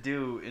things to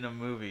do in a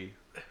movie.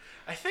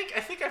 I think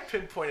I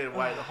pinpointed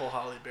why the whole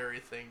Holly Berry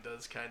thing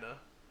does kind of.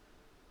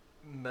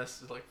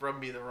 rub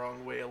me the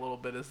wrong way a little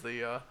bit as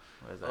the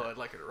What is that? oh, I'd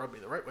like it to rub me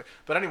the right way.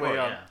 But anyway,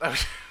 Oh, yeah.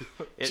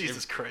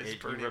 Jesus Christ,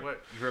 Bernie, you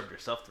what? rubbed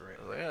yourself the right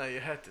I was way. like, yeah, you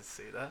had to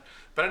say that.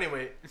 But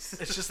anyway,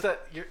 it's just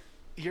that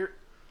you're.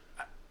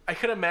 I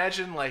could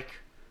imagine like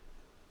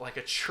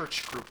a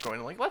church group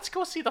going like, let's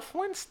go see the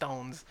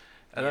Flintstones,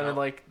 and Yeah. then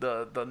like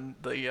the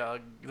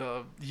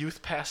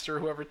youth pastor,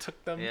 whoever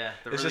took them, Yeah,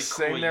 the is really just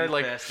cool sitting there youth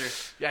like, pastor.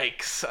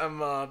 yikes,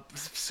 I'm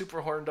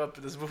super horned up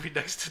in this movie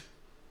next to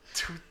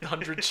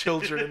 200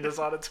 children in this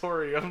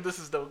auditorium. This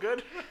is no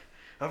good.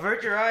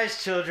 Avert your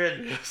eyes,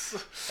 children.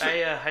 Yes.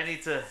 I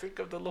need to Think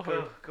of the Lord.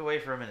 go away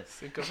for a minute.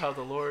 Think of how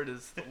the Lord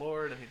is the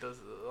Lord, and He does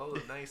all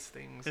the nice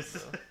things.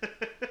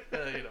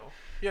 And,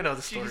 you know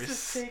the stories.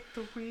 Jesus, take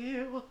the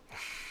wheel.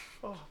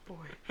 Oh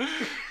boy.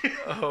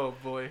 Oh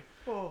boy.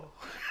 Oh.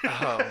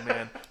 Oh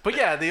man. But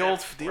yeah, the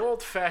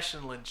old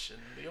fashioned lynching.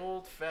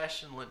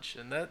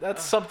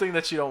 That's something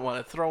that you don't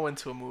want to throw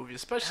into a movie,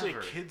 especially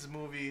Ever. a kids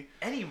movie.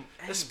 Any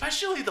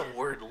Especially the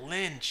word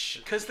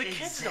lynch, because the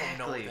kids don't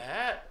Exactly. know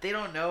that. they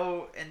don't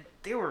know, and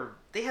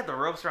they had the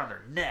ropes around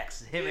their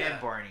necks. Him Yeah.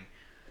 and Barney.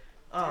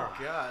 Oh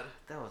Oh, God.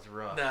 that was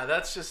rough. Nah,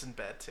 that's just in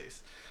bad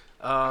taste.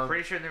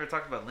 Pretty sure they were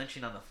talking about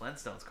lynching on the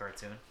Flintstones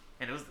cartoon,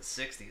 and it was the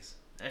 '60s.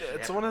 That shit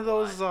It's happened one of a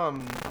lot.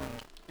 those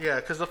yeah,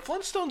 because the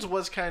Flintstones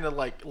was kind of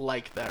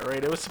like that,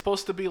 right? It was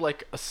supposed to be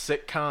like a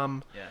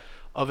sitcom Yeah.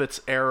 of its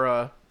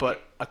era,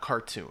 but a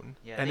cartoon.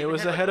 Yeah, And they it even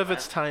was had, like, ahead a of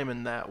its laugh- time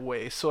in that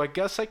way. So I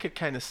guess I could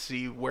kind of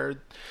see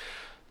where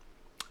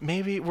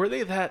maybe were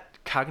they that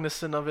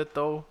cognizant of it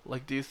though?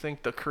 Like, do you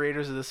think the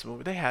creators of this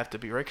movie, they have to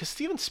be, right? Because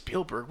Steven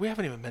Spielberg, we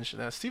haven't even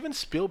mentioned that. Steven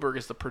Spielberg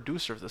is the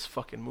producer of this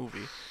fucking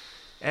movie.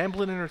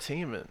 Amblin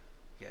Entertainment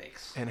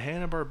Yikes. and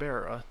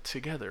Hanna-Barbera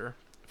together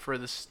for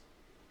this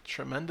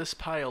tremendous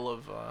pile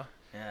of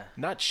Yeah.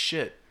 not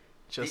shit,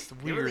 just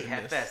They really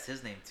weirdness. half-assed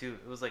his name too.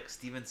 It was like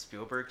Steven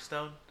Spielberg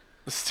Stone.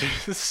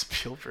 Steven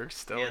Spielberg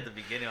stone. Yeah, at the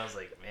beginning I was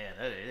like, man,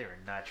 they were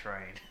not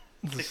trying.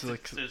 This is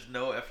like- There's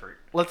no effort.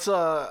 Let's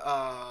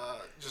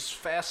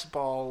just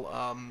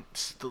fastball.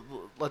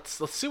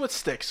 Let's see what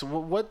sticks.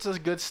 What's a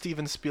good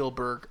Steven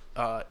Spielberg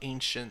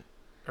ancient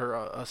or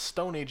a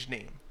Stone Age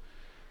name?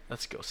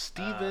 Let's go,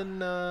 Steven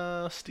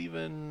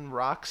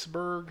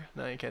Roxburgh.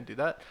 No, you can't do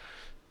that.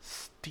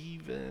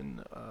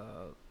 Steven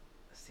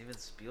Steven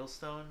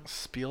Spielstone.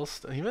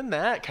 Spielstone. Even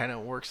that kind of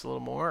works a little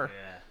more.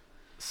 Yeah.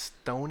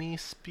 Stony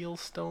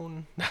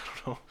Spielstone. I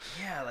don't know.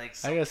 Yeah, like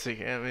I guess you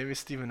can. Maybe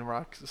Steven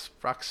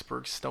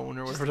Roxburgh Stone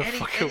or just whatever the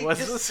fuck it was.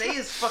 Just say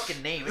his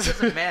fucking name. It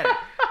doesn't matter.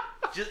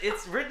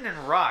 It's written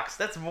in rocks.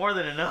 That's more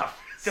than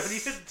enough. Don't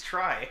even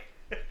try.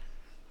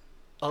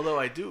 Although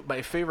I do,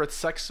 my favorite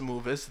sex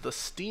move is the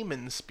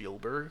Steamin'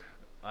 Spielberg.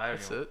 I don't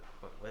That's know. it.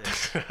 What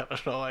is it? I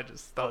don't know. I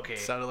just thought Okay. it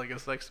sounded like a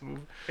sex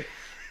move.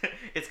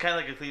 It's kind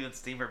of like a Cleveland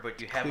steamer, but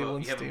you have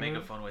Cleveland a Steamer.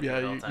 megaphone with yeah, you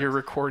at all times. you're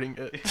recording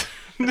it,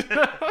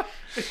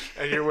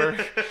 and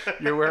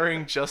you're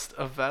wearing just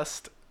a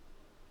vest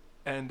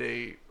and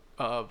a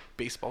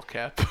baseball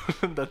cap.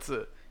 That's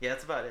it. Yeah,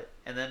 that's about it.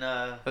 And then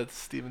That's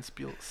Steven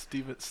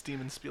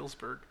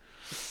Spielsberg.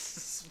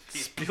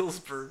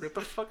 Spielsberg. What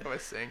the fuck am I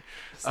saying?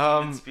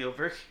 Steven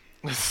Spielberg.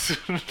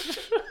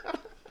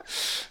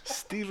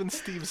 Steven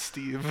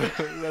Steve.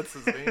 That's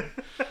his name.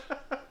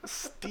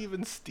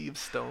 Steven Steve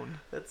Stone.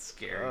 That's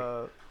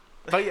scary.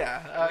 But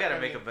yeah, we gotta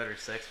make a better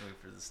sex move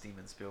for the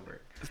Steven Spielberg.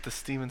 the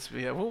Steven.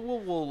 Yeah,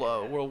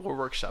 we'll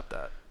workshop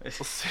that. We'll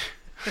see.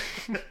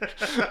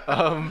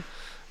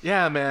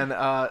 Yeah, man.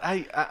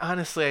 I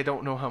honestly I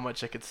don't know how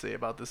much I could say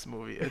about this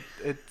movie.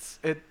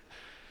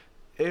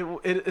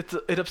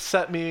 It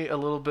upset me a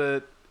little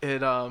bit.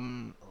 It A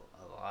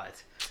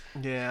lot.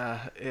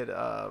 yeah, it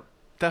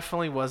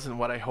definitely wasn't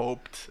what I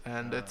hoped,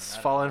 and No, it's not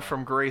at fallen all.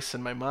 from grace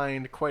in my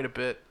mind quite a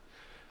bit.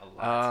 A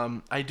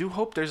lot. I do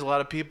hope there's a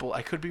lot of people.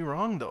 I could be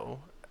wrong though,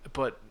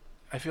 but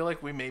I feel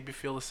like we maybe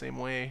feel the same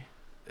way.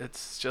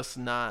 It's just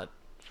not.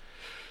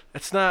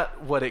 It's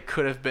not what it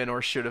could have been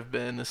or should have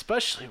been,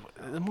 especially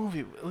the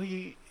movie.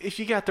 If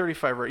you got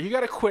 35 right, you got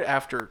to quit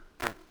after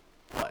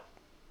what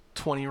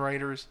 20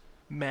 writers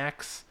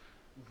max.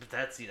 But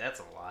that's a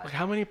lot. Like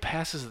how many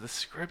passes of the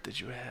script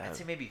did you I'd have?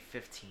 say maybe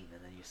 15,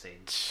 and then you say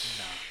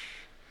no.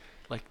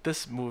 Like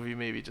this movie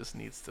maybe just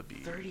needs to be.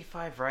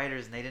 35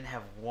 writers, and they didn't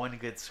have one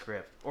good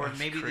script, or That's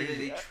maybe they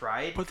crazy.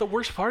 tried. But the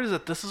worst part is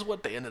that this is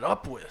what they ended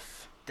up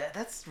with.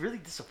 That's really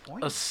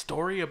disappointing. A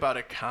story about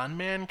a con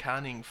man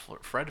conning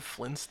Fred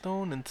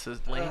Flintstone into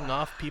laying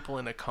off people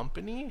in a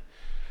company.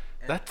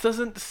 That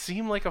doesn't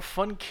seem like a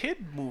fun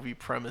kid movie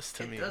premise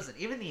to it me. doesn't.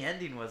 Even the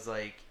ending was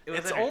like it was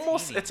It's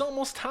almost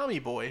entertaining. Tommy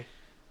Boy.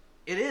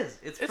 It is.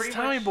 It's pretty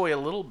Tommy much, Boy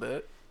a little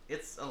bit.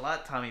 It's a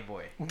lot Tommy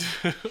Boy.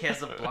 He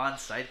has a blonde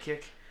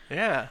sidekick.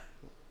 Yeah,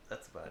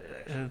 That's about it.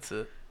 Actually. that's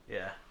it.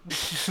 Yeah.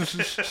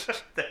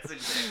 That's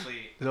exactly.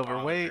 He's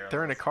overweight.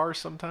 They're in a car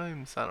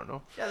sometimes. I don't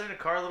know. Yeah, they're in a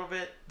car a little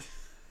bit.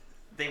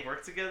 They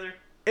work together.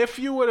 If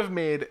you would have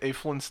made a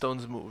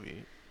Flintstones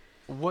movie,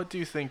 what do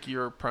you think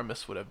your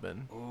premise would have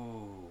been?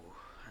 Ooh,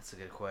 that's a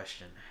good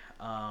question.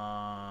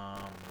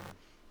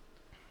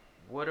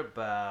 What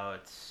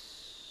about?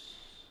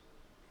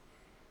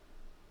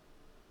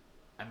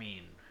 I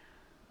mean,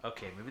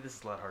 okay, maybe this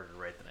is a lot harder to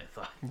write than I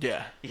thought.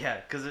 Yeah.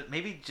 Yeah, because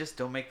maybe just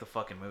don't make the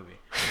fucking movie.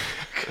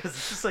 Because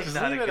it's just like Just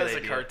not a leave good it as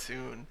idea. a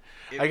cartoon.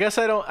 It- I guess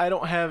I don't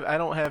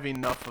have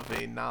enough of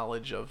a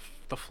knowledge of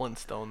the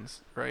Flintstones,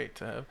 right?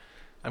 To have.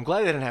 I'm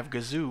glad they didn't have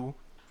Gazoo.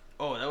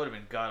 Oh, that would have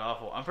been god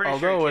awful. I'm pretty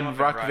Although sure. in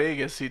Rock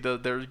Vegas, their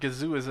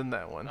Gazoo is in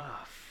that one.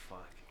 Oh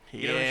fuck.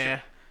 You know, Yeah.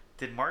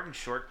 did Martin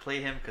Short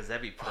play him? Because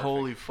that'd be perfect.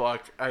 Holy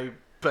fuck! I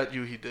bet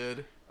you he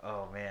did.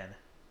 Oh man,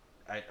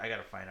 I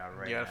gotta find out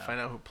right You now. gotta find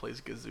out who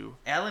plays Gazoo.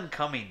 Alan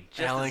Cumming,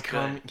 just Alan as good.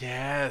 Cumming,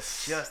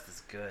 yes. Just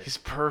as good. He's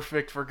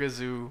perfect for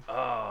Gazoo.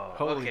 Oh,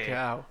 Holy okay.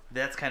 cow!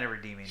 That's kind of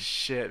redeeming.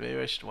 Shit, maybe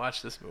I should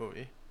watch this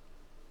movie.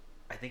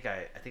 I think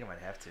I might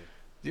have to.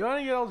 Do you want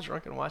to get all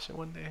drunk and watch it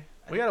one day?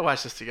 We gotta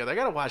watch this together. I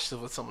gotta watch this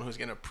with someone who's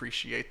gonna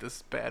appreciate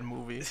this bad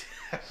movie.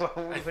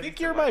 I think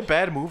you're my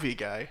bad movie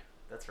guy.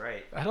 That's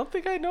right. I don't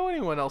think I know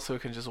anyone else who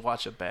can just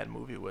watch a bad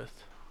movie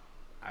with.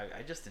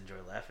 I just enjoy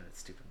laughing at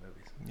stupid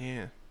movies.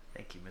 Yeah.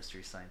 Thank you,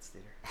 Mystery Science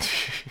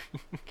Theater.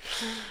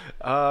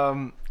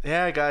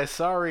 Yeah, guys.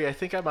 Sorry, I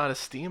think I'm out of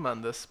steam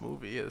on this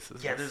movie.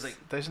 Yeah,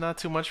 there's not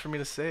too much for me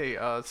to say.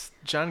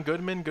 John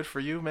Goodman, good for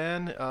you,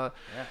 man. Yeah.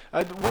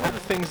 One of the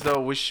things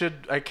though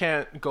I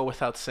can't go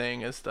without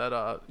saying is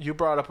that you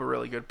brought up a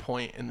really good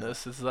point in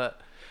this. Is that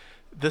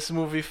this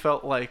movie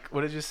felt like,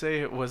 what did you say?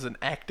 It was an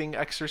acting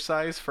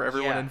exercise for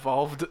everyone Yeah.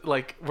 involved.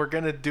 Like, we're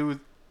gonna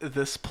do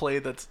this play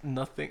that's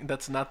not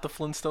the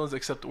Flintstones,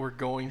 except we're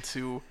going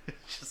to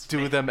Just do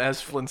make- them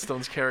as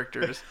Flintstones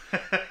characters.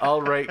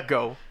 All right,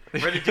 go.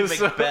 Ready to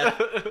So-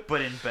 Macbeth,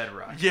 but in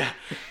Bedrock. Yeah,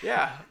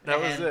 that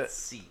was And it.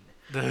 Scene.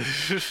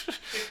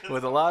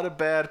 With a lot of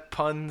bad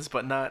puns,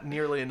 but not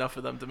nearly enough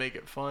of them to make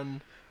it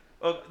fun.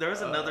 Oh, there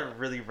was another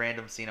really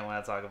random scene I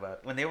want to talk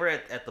about. When they were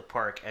at the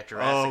park at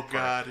Jurassic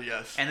Park.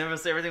 yes. And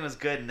everything was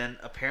good, and then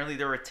apparently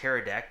there were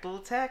pterodactyl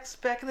attacks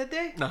back in the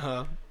day.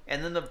 Uh-huh.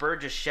 And then the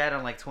bird just shat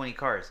on like 20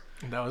 cars.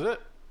 And that was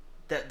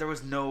it. There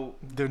was no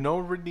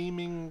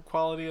redeeming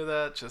quality of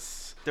that.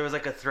 Just there was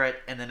like a threat,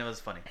 and then it was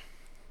funny.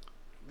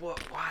 What?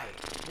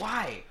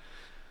 Why?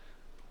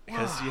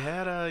 because you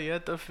had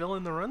to fill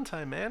in the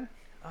runtime, man.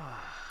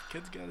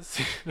 Kids gotta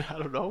see. I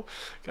don't know.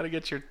 Gotta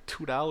get your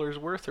 $2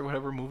 worth or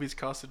whatever movies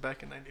costed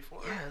back in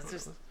 '94. Yeah, it's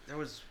just there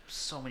was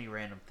so many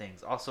random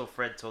things. Also,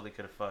 Fred totally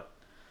could have fucked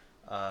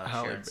Halle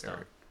Sharon Berry.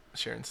 Stone.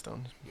 Sharon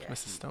Stone, Yeah,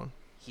 Mrs. Stone.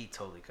 He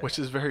totally could. Which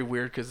is very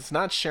weird because it's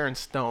not Sharon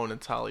Stone,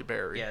 it's Halle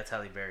Berry. Yeah, it's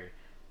Halle Berry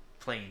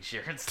playing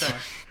Sharon Stone,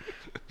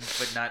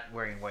 but not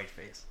wearing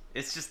whiteface.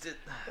 It's just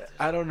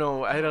I don't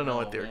know. I don't know know,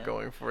 what they were man.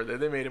 going for.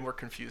 They made it more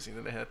confusing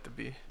than it had to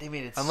be. they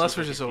made it. Unless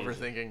super we're just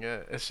confusing. overthinking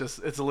it.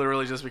 It's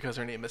literally just because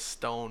her name is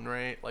Stone,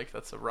 right? Like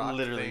that's a rock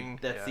Literally, thing.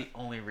 that's Yeah. the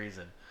only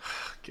reason.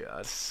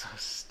 God. So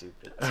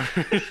stupid.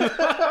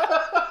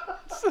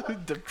 So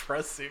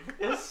depressing.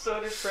 It's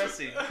so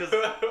depressing because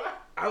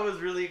I was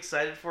really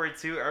excited for it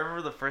too. I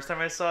remember the first time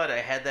I saw it, I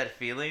had that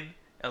feeling.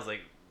 I was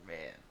like,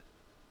 man,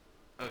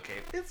 okay,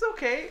 it's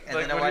okay. And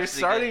Like then I when you're watched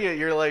starting again. it,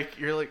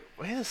 you're like,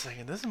 wait a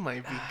second, this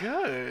might be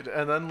good.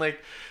 And then like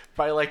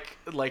by like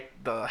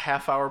the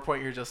half-hour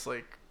point, you're just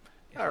like,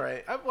 all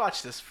right, I've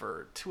watched this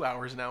for 2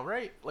 hours now,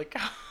 right? Like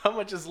how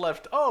much is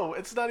left? Oh,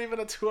 it's not even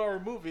a 2-hour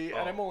movie, and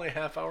Oh. I'm only a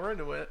half hour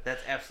into it.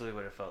 That's absolutely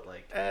what it felt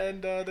like,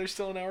 And there's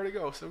still an hour to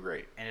go, so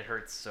great. and it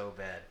hurts so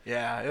bad.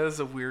 Yeah, it was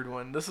a weird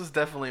one. This is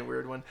definitely a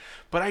weird one.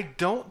 But I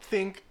don't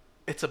think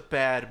it's a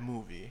bad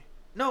movie.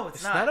 No,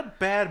 It's not a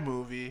bad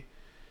movie.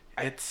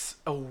 It's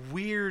a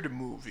weird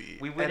movie,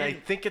 We went and I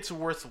in- think it's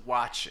worth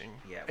watching.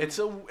 Yeah,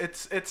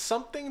 it's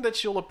something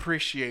that you'll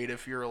appreciate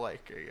if you're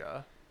like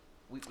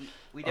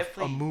we a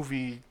definitely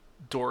movie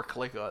dork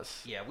like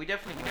us. yeah, we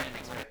definitely went in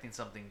expecting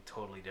something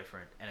totally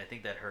different, and I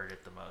think that hurt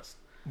it the most.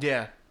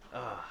 Yeah,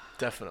 Ugh.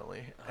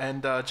 definitely.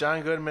 And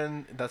John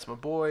Goodman, that's my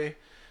boy.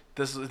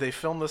 They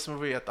filmed this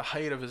movie at the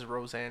height of his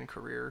Roseanne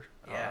career.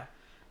 Yeah,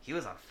 he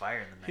was on fire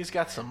in the 90s. He's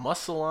got man. some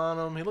muscle on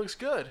him. He looks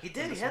good. He in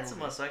did. He this had some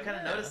movie. muscle. I kind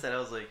of Yeah. noticed that. I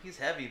was like, he's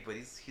heavy, but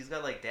he's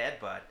got like dad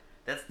bod.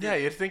 That's the, Yeah,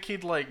 you'd think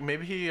he'd like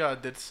maybe he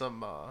did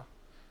some.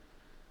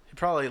 He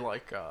probably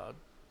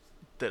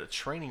did a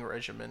training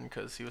regimen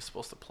because he was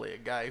supposed to play a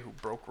guy who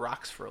broke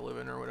rocks for a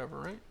living or whatever,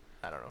 right?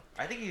 I don't know.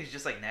 I think he's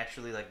just like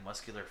naturally like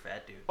muscular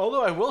fat dude.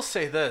 Although I will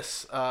say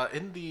this,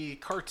 in the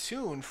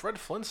cartoon, Fred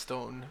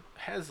Flintstone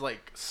has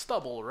like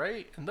stubble,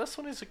 right? And this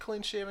one he's a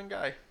clean-shaven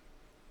guy.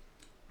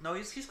 No,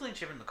 he's clean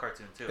shaven in the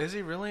cartoon too. Is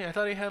he really? I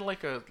thought he had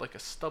like a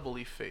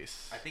stubbly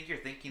face. I think you're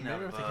thinking Maybe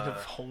I'm of thinking of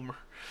Homer.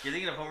 you're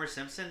thinking of Homer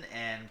Simpson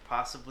and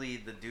possibly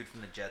the dude from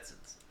the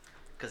Jetsons,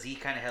 because he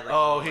kind of had like Oh,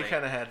 a little, he like-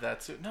 kind of had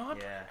that too. No,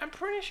 Yeah. I'm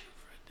pretty sure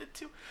Fred did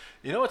too.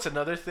 You know, it's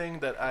another thing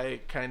that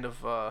I kind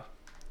of.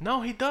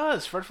 No, he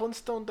does. Fred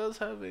Flintstone does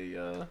have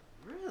a.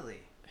 really.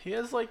 He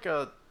has like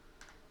a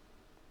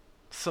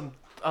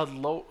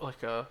low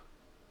like a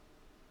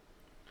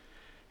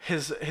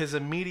his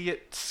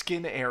immediate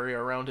skin area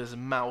around his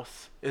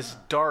mouth is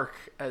dark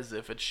as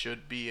if it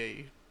should be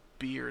a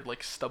beard,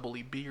 like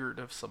stubbly beard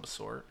of some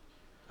sort.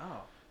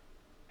 Oh,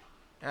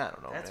 I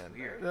don't know, That's man.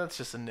 weird. That's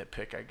just a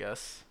nitpick, I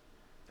guess.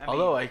 I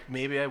Although mean,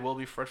 maybe I will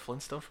be Fred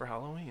Flintstone for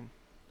Halloween.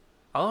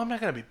 Oh, I'm not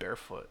gonna be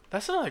barefoot.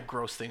 That's another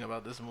gross thing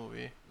about this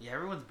movie. Yeah,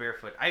 everyone's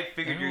barefoot. I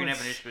figured you're gonna have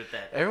an issue with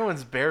that.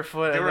 Everyone's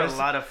barefoot. There and were a there's-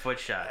 lot of foot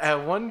shots.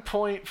 At one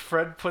point,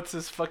 Fred puts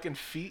his fucking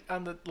feet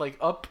on the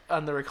up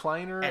on the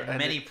recliner. At and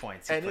many it-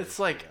 points he and put it's his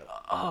like, feet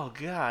up. oh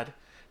god.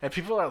 And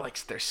people are like,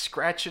 they're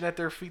scratching at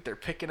their feet, they're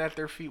picking at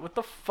their feet. What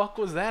the fuck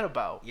was that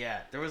about?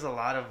 Yeah, there was a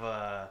lot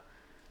of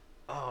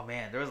oh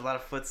man, there was a lot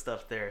of foot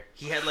stuff there.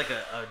 He had like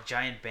a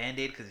giant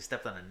band-aid because he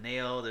stepped on a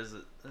nail. There's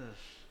a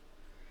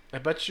I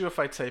bet you if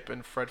I type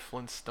in Fred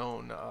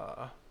Flintstone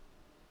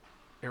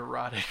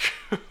erotic,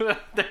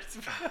 there's...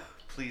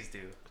 please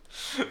do.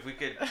 If we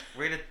could,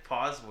 we're gonna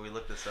pause while we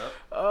look this up.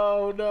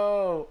 Oh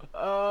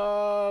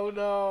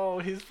no,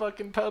 he's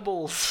fucking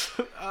Pebbles.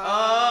 Dude,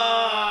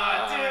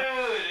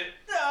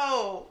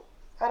 no,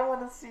 I don't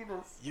want to see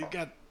this. You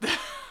got.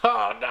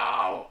 Oh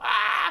no!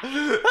 Ah!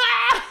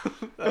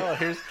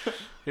 Oh,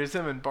 here's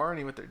him and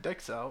Barney with their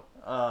dicks out.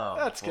 Oh,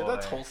 That's good.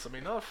 That's boy. wholesome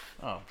enough.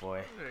 Oh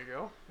boy! There you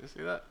go. You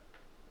see that?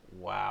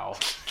 Wow.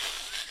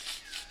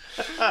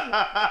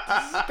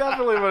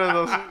 Definitely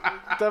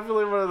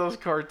one of those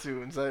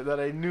cartoons that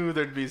I knew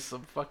there'd be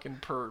some fucking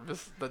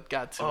pervs that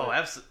got to. Oh, it.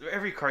 absolutely.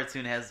 Every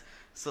cartoon has.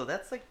 So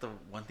that's like the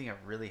one thing I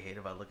really hate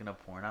about looking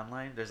up porn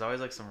online. There's always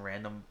like some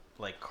random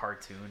like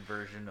cartoon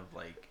version of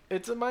like.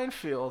 It's a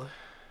minefield.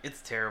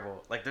 It's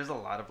terrible. Like there's a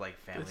lot of like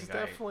Family It's Guy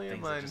definitely a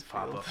things that just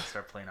pop minefield. up and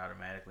start playing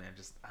automatically.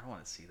 I don't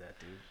want to see that,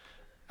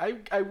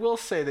 dude. I will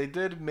say they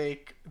did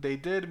make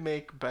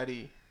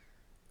Betty,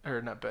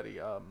 or not Betty,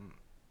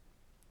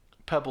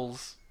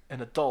 Pebbles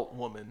an adult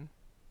woman,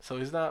 so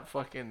he's not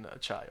fucking a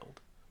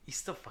child. He's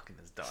still fucking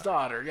his daughter. His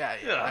daughter, yeah.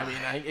 Yeah. I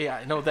mean,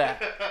 I know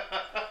that.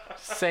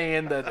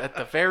 Saying that at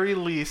the very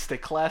least they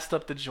classed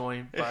up the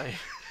joint by.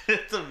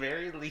 At the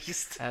very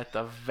least. At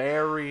the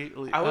very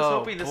least. I was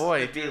hoping this was boy,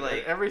 gonna be dude,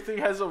 like- everything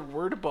has a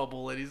word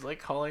bubble, and he's like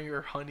calling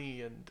her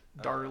honey and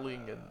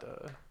darling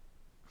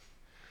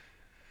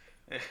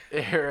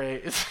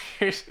here's.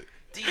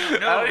 Do you I know?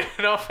 don't even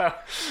know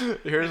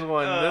if here's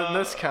one. In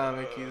this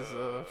comic, he's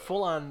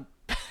full on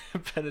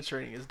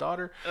penetrating his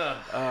daughter,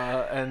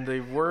 and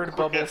the word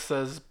bubble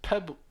says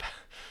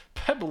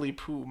pebbly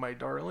poo, my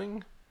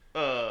darling.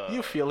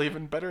 You feel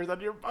even better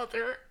than your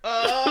mother.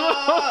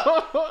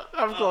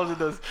 I'm closing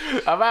this.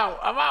 I'm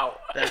out.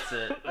 That's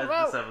it. I'm This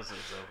out.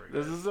 episode's over.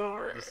 This guys. is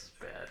over. This is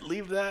bad.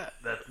 Leave that.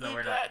 No, Leave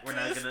we're that not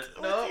gonna. twist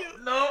No, with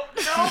you. no.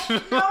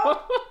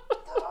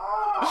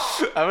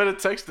 I'm gonna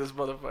text this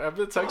motherfucker. I'm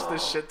gonna text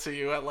this shit to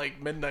you at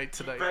like midnight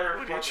tonight better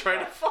when you're fucking trying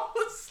to not. fall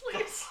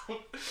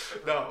asleep.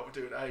 No,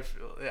 dude, I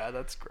feel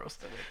that's gross.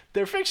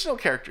 They're fictional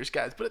characters,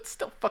 guys, but it's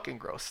still fucking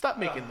gross. Stop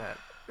making that.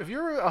 If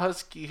you're a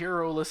Husky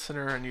Hero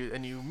listener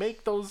and you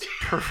make those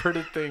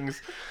perverted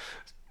things,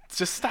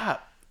 just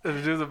stop.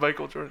 And do the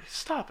Michael Jordan.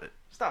 Stop it.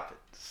 Stop it.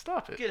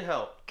 Stop it. Get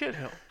help. Get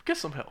help. Get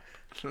some help.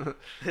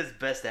 His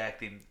best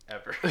acting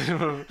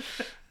ever.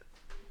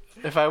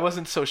 If I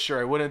wasn't so sure,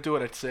 I wouldn't do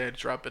it. I'd say I'd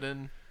drop it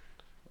in.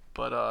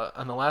 But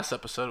on the last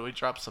episode, we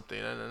dropped something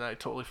in, and I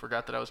totally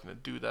forgot that I was going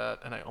to do that,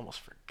 and I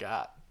almost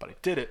forgot. But I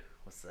did it.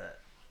 What's that?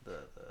 The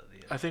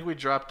I think we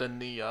dropped in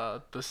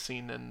the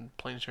scene in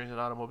Planes, Trains, and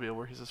Automobile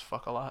where he says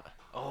 "fuck a lot."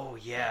 Oh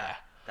yeah,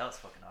 that was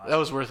fucking awesome. That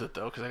was worth it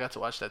though, because I got to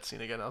watch that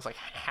scene again. I was like,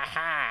 ha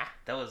ha.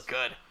 That was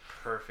good.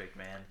 Perfect,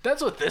 man.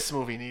 That's what this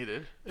movie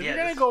needed. If Yeah, you're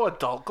gonna this- go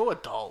adult, go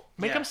adult.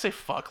 Make Yeah. him say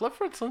fuck. Let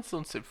Fred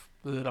Flintstone say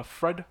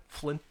Fred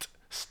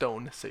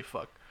Flintstone say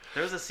fuck.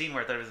 There was a scene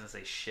where I thought he was gonna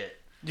say shit,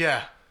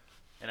 Yeah.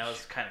 and that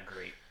was kind of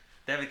great.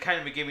 That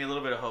kind of gave me a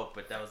little bit of hope,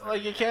 but that was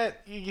Like you can't,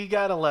 you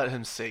gotta let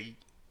him say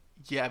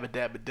yabba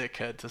dabba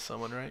dickhead to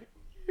someone, right?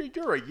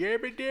 You're a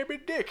yabba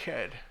dabba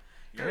dickhead.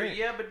 You're a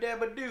yabba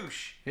dabba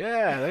douche.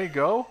 Yeah, there you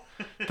go.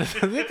 I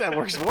think that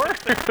works more.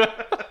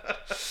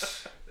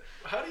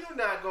 How do you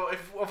not go?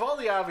 If of all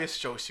the obvious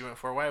jokes you went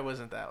for, why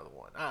wasn't that the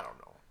one? I don't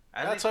know.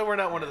 That's why we're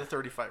not one of the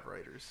 35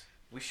 writers.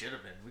 We should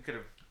have been. We could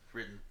have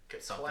written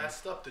something.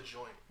 Classed up the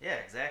joint. Yeah,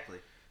 exactly.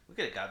 We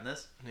could have gotten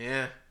this.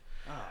 Yeah.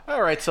 Oh.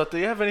 All right, so do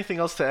you have anything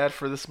else to add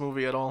for this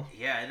movie at all?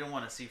 Yeah, I didn't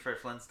want to see Fred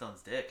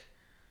Flintstone's dick.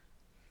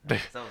 That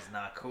was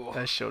not cool.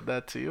 I showed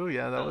that to you.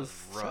 Yeah, that That was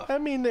was rough. I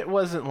mean, it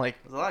wasn't like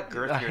It was a lot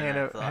girthier a than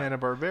I thought. Hanna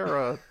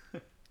Barbera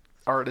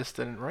artist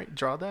didn't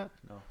draw that.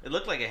 No, it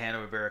looked like a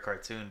Hanna-Barbera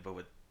cartoon, but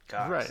with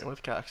cocks. Right,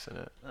 with cocks in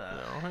it.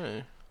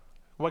 Hey,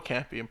 what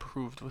can't be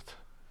improved with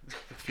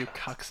a few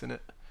cocks in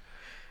it?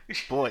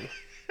 Boy.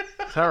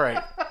 All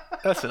right,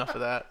 that's enough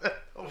of that.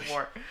 Oh,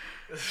 more.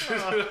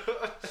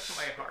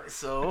 My heart.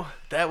 So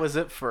that was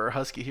it for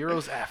Husky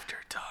Heroes After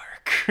Dark.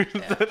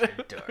 After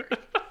dark.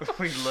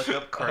 We look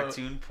up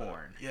cartoon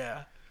porn.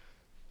 Yeah.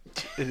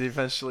 It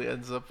eventually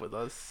ends up with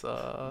us,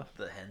 The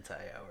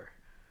hentai hour.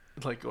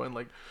 like going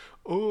like,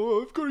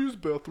 "Oh, I've got to use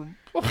the bathroom."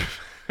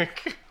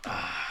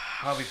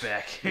 I'll be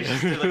back. You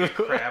just do like a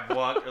crab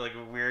walk or like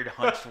a weird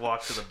hunched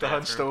walk to the The bathroom.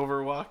 hunched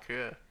over walk.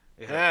 Yeah.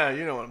 Yeah. Yeah,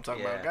 you know what I'm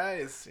talking about, Yeah.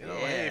 guys. You know,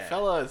 hey, Yeah.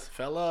 fellas,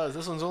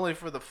 this one's only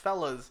for the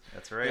fellas.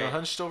 That's right. You know,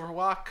 hunched over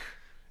walk.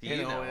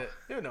 You know. it.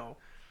 You know.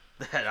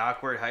 That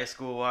awkward high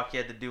school walk you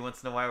had to do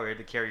once in a while where you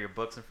had to carry your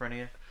books in front of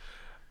you.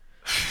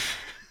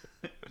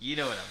 You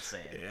know what I'm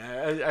saying.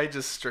 Yeah, I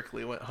just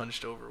strictly went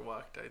hunched over,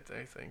 walked.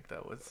 I think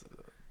that was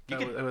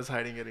that was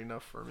hiding it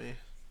enough for me.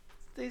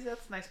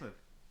 That's a nice move.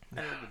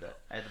 I never did that.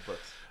 I had the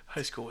books.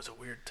 High school was a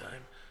weird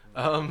time.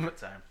 Good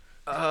time.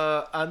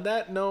 On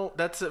that note,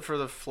 that's it for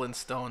the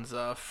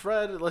Flintstones.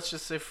 Fred, let's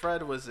just say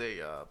Fred was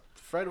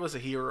a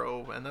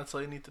hero, and that's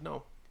all you need to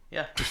know.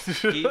 Yeah.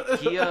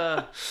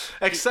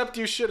 Except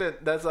you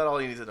shouldn't. That's not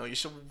all you need to know. You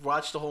should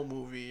watch the whole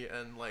movie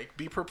and like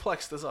be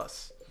perplexed as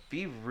us.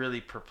 Be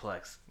really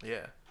perplexed.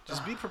 Yeah.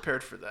 Just be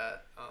prepared for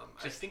that.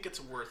 I think it's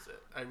worth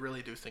it. I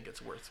really do think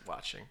it's worth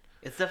watching.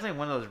 It's definitely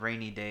one of those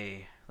rainy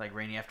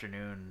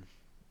afternoon,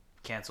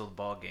 canceled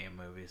ball game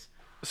movies.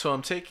 So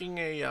I'm taking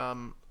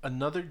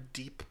another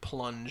deep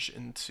plunge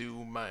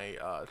into my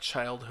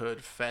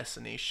childhood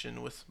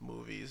fascination with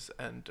movies,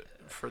 and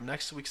for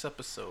next week's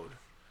episode,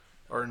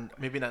 or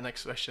maybe not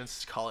next week, I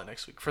shouldn't call it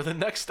next week. For the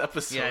next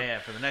episode, Yeah,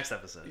 for the next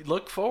episode.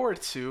 look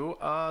forward to.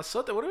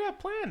 So what do we have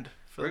planned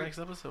for the next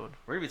episode?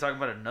 We're going to be talking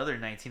about another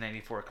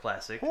 1994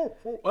 classic.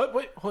 What?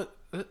 Wait, what?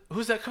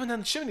 Who's that coming down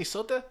the chimney,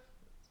 Sota?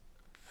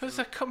 Who's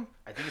that come?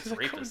 I think it's who's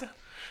that coming Rapist.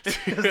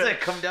 down- Does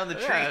that come down the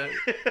tree? Yeah.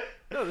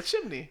 No, the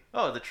chimney.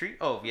 Oh, the tree?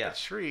 Oh, yeah. The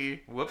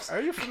tree. Whoops. Are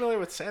you familiar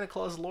with Santa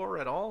Claus lore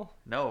at all?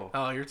 No.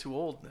 Oh, you're too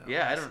old now.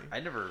 Yeah, see. I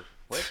never...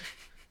 What?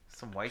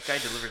 Some white guy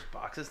delivers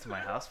boxes to my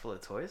house full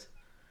of toys?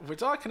 We're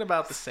talking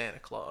about the Santa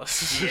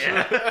Claus.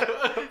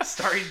 Yeah.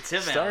 Starring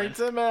Tim Starring Allen.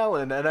 Tim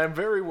Allen, and I'm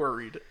very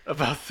worried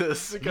about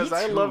this because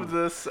I too. love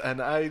this, and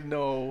I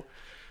know.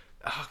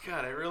 Oh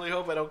God, I really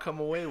hope I don't come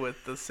away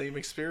with the same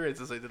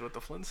experience as I did with the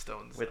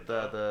Flintstones. With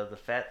the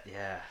fat...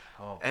 Yeah.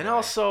 Oh, And boy.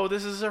 also,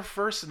 this is our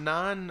first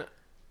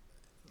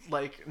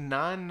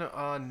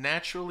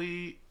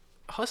naturally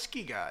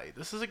husky guy.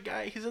 This is a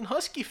guy. He's in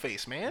husky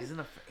face, man. He's in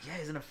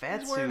a fat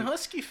He's suit. wearing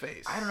husky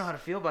face. I don't know how to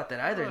feel about that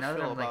either. I Now that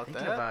feel I'm like about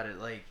thinking that. about it,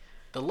 like,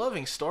 The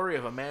loving story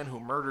of a man who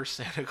murders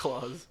Santa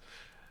Claus.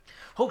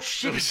 oh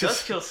shit, Which he does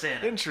is kill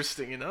Santa.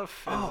 Interesting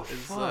enough. Oh, is a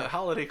fuck.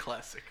 holiday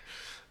classic.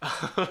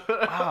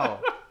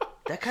 Wow,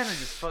 that kind of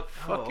just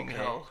Fucking okay.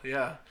 hell,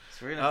 yeah.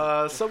 So we're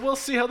gonna So we'll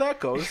see how that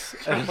goes.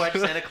 watch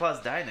Santa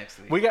Claus die next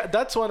week.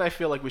 That's one I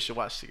feel like we should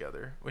watch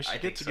together. We should I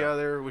get think so.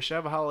 together. We should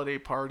have a holiday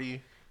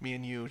party. Me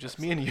and you, just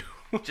me and you.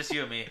 Just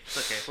you and me. It's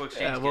okay. We'll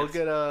exchange Yeah, we'll gifts.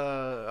 get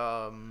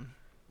a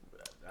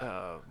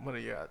what do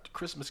you got?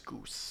 Christmas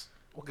goose.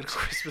 We'll get a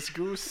Christmas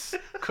goose.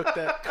 Cook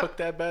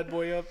that bad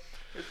boy up.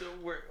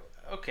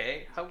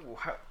 Okay. How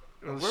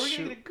where are we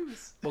shoot. gonna get a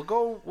goose? We'll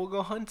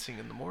go hunting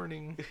in the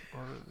morning.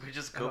 We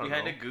just I go don't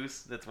behind know. a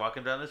goose that's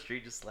walking down the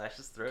street, just slash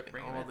his throat,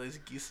 bring him All in. these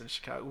geese in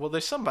Chicago. Well,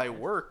 there's some by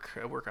work.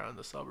 I work out in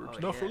the suburbs. Oh,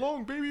 Not for yeah.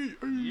 long, baby.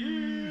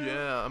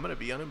 Yeah, I'm gonna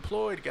be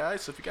unemployed,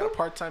 guys. So if you got a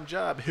part-time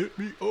job, hit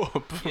me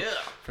up. Yeah.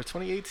 For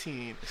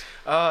 2018.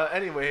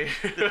 Anyway,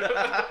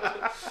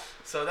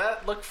 so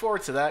look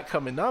forward to that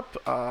coming up.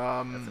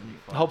 fun.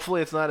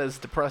 Hopefully, it's not as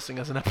depressing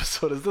as an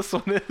episode as this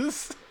one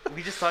is.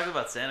 We just talked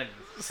about Santa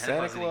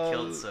Claus getting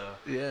killed, so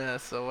Yeah,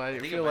 so I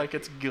think it feel might like be-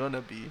 it's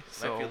gonna be.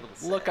 So be a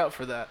little look sad. out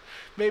for that.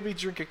 Maybe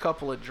drink a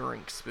couple of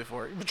drinks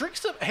before. Drink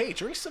some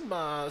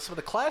of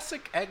the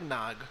classic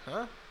eggnog,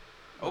 huh?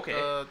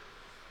 okay.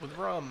 With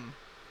rum.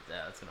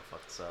 Yeah, that's gonna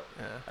fuck us up.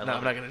 Yeah. I No, love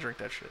I'm not it. gonna drink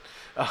that shit.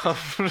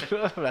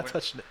 I'm not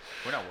touching it.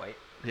 We're not white.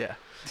 Yeah.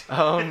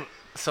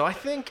 So I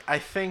think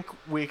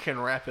we can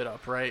wrap it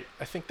up, right?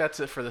 I think that's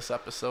it for this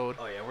episode.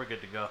 Oh yeah, we're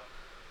good to go.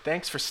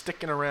 Thanks for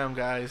sticking around,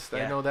 guys. I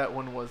Yeah. know that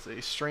one was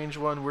a strange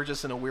one. We're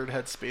just in a weird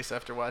headspace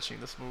after watching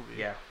this movie.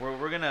 Yeah,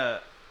 we're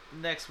gonna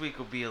next week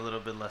will be a little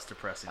bit less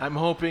depressing. I'm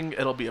hoping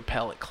it'll be a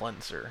palate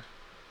cleanser.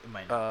 It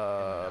might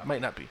not.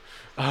 Might not be.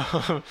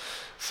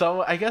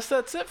 So I guess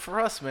that's it for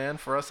us, man.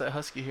 For us at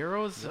Husky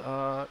Heroes,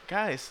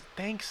 guys.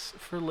 Thanks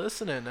for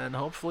listening, and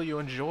hopefully you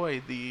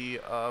enjoy the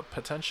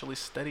potentially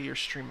steadier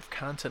stream of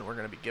content we're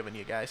gonna be giving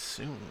you guys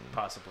soon.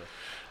 Possibly.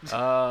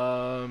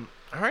 All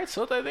right,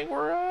 so I think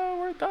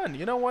we're done.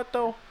 You know what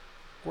though?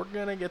 We're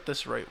gonna get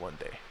this right one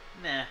day.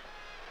 Nah,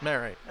 All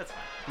right, that's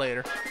fine.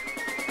 later.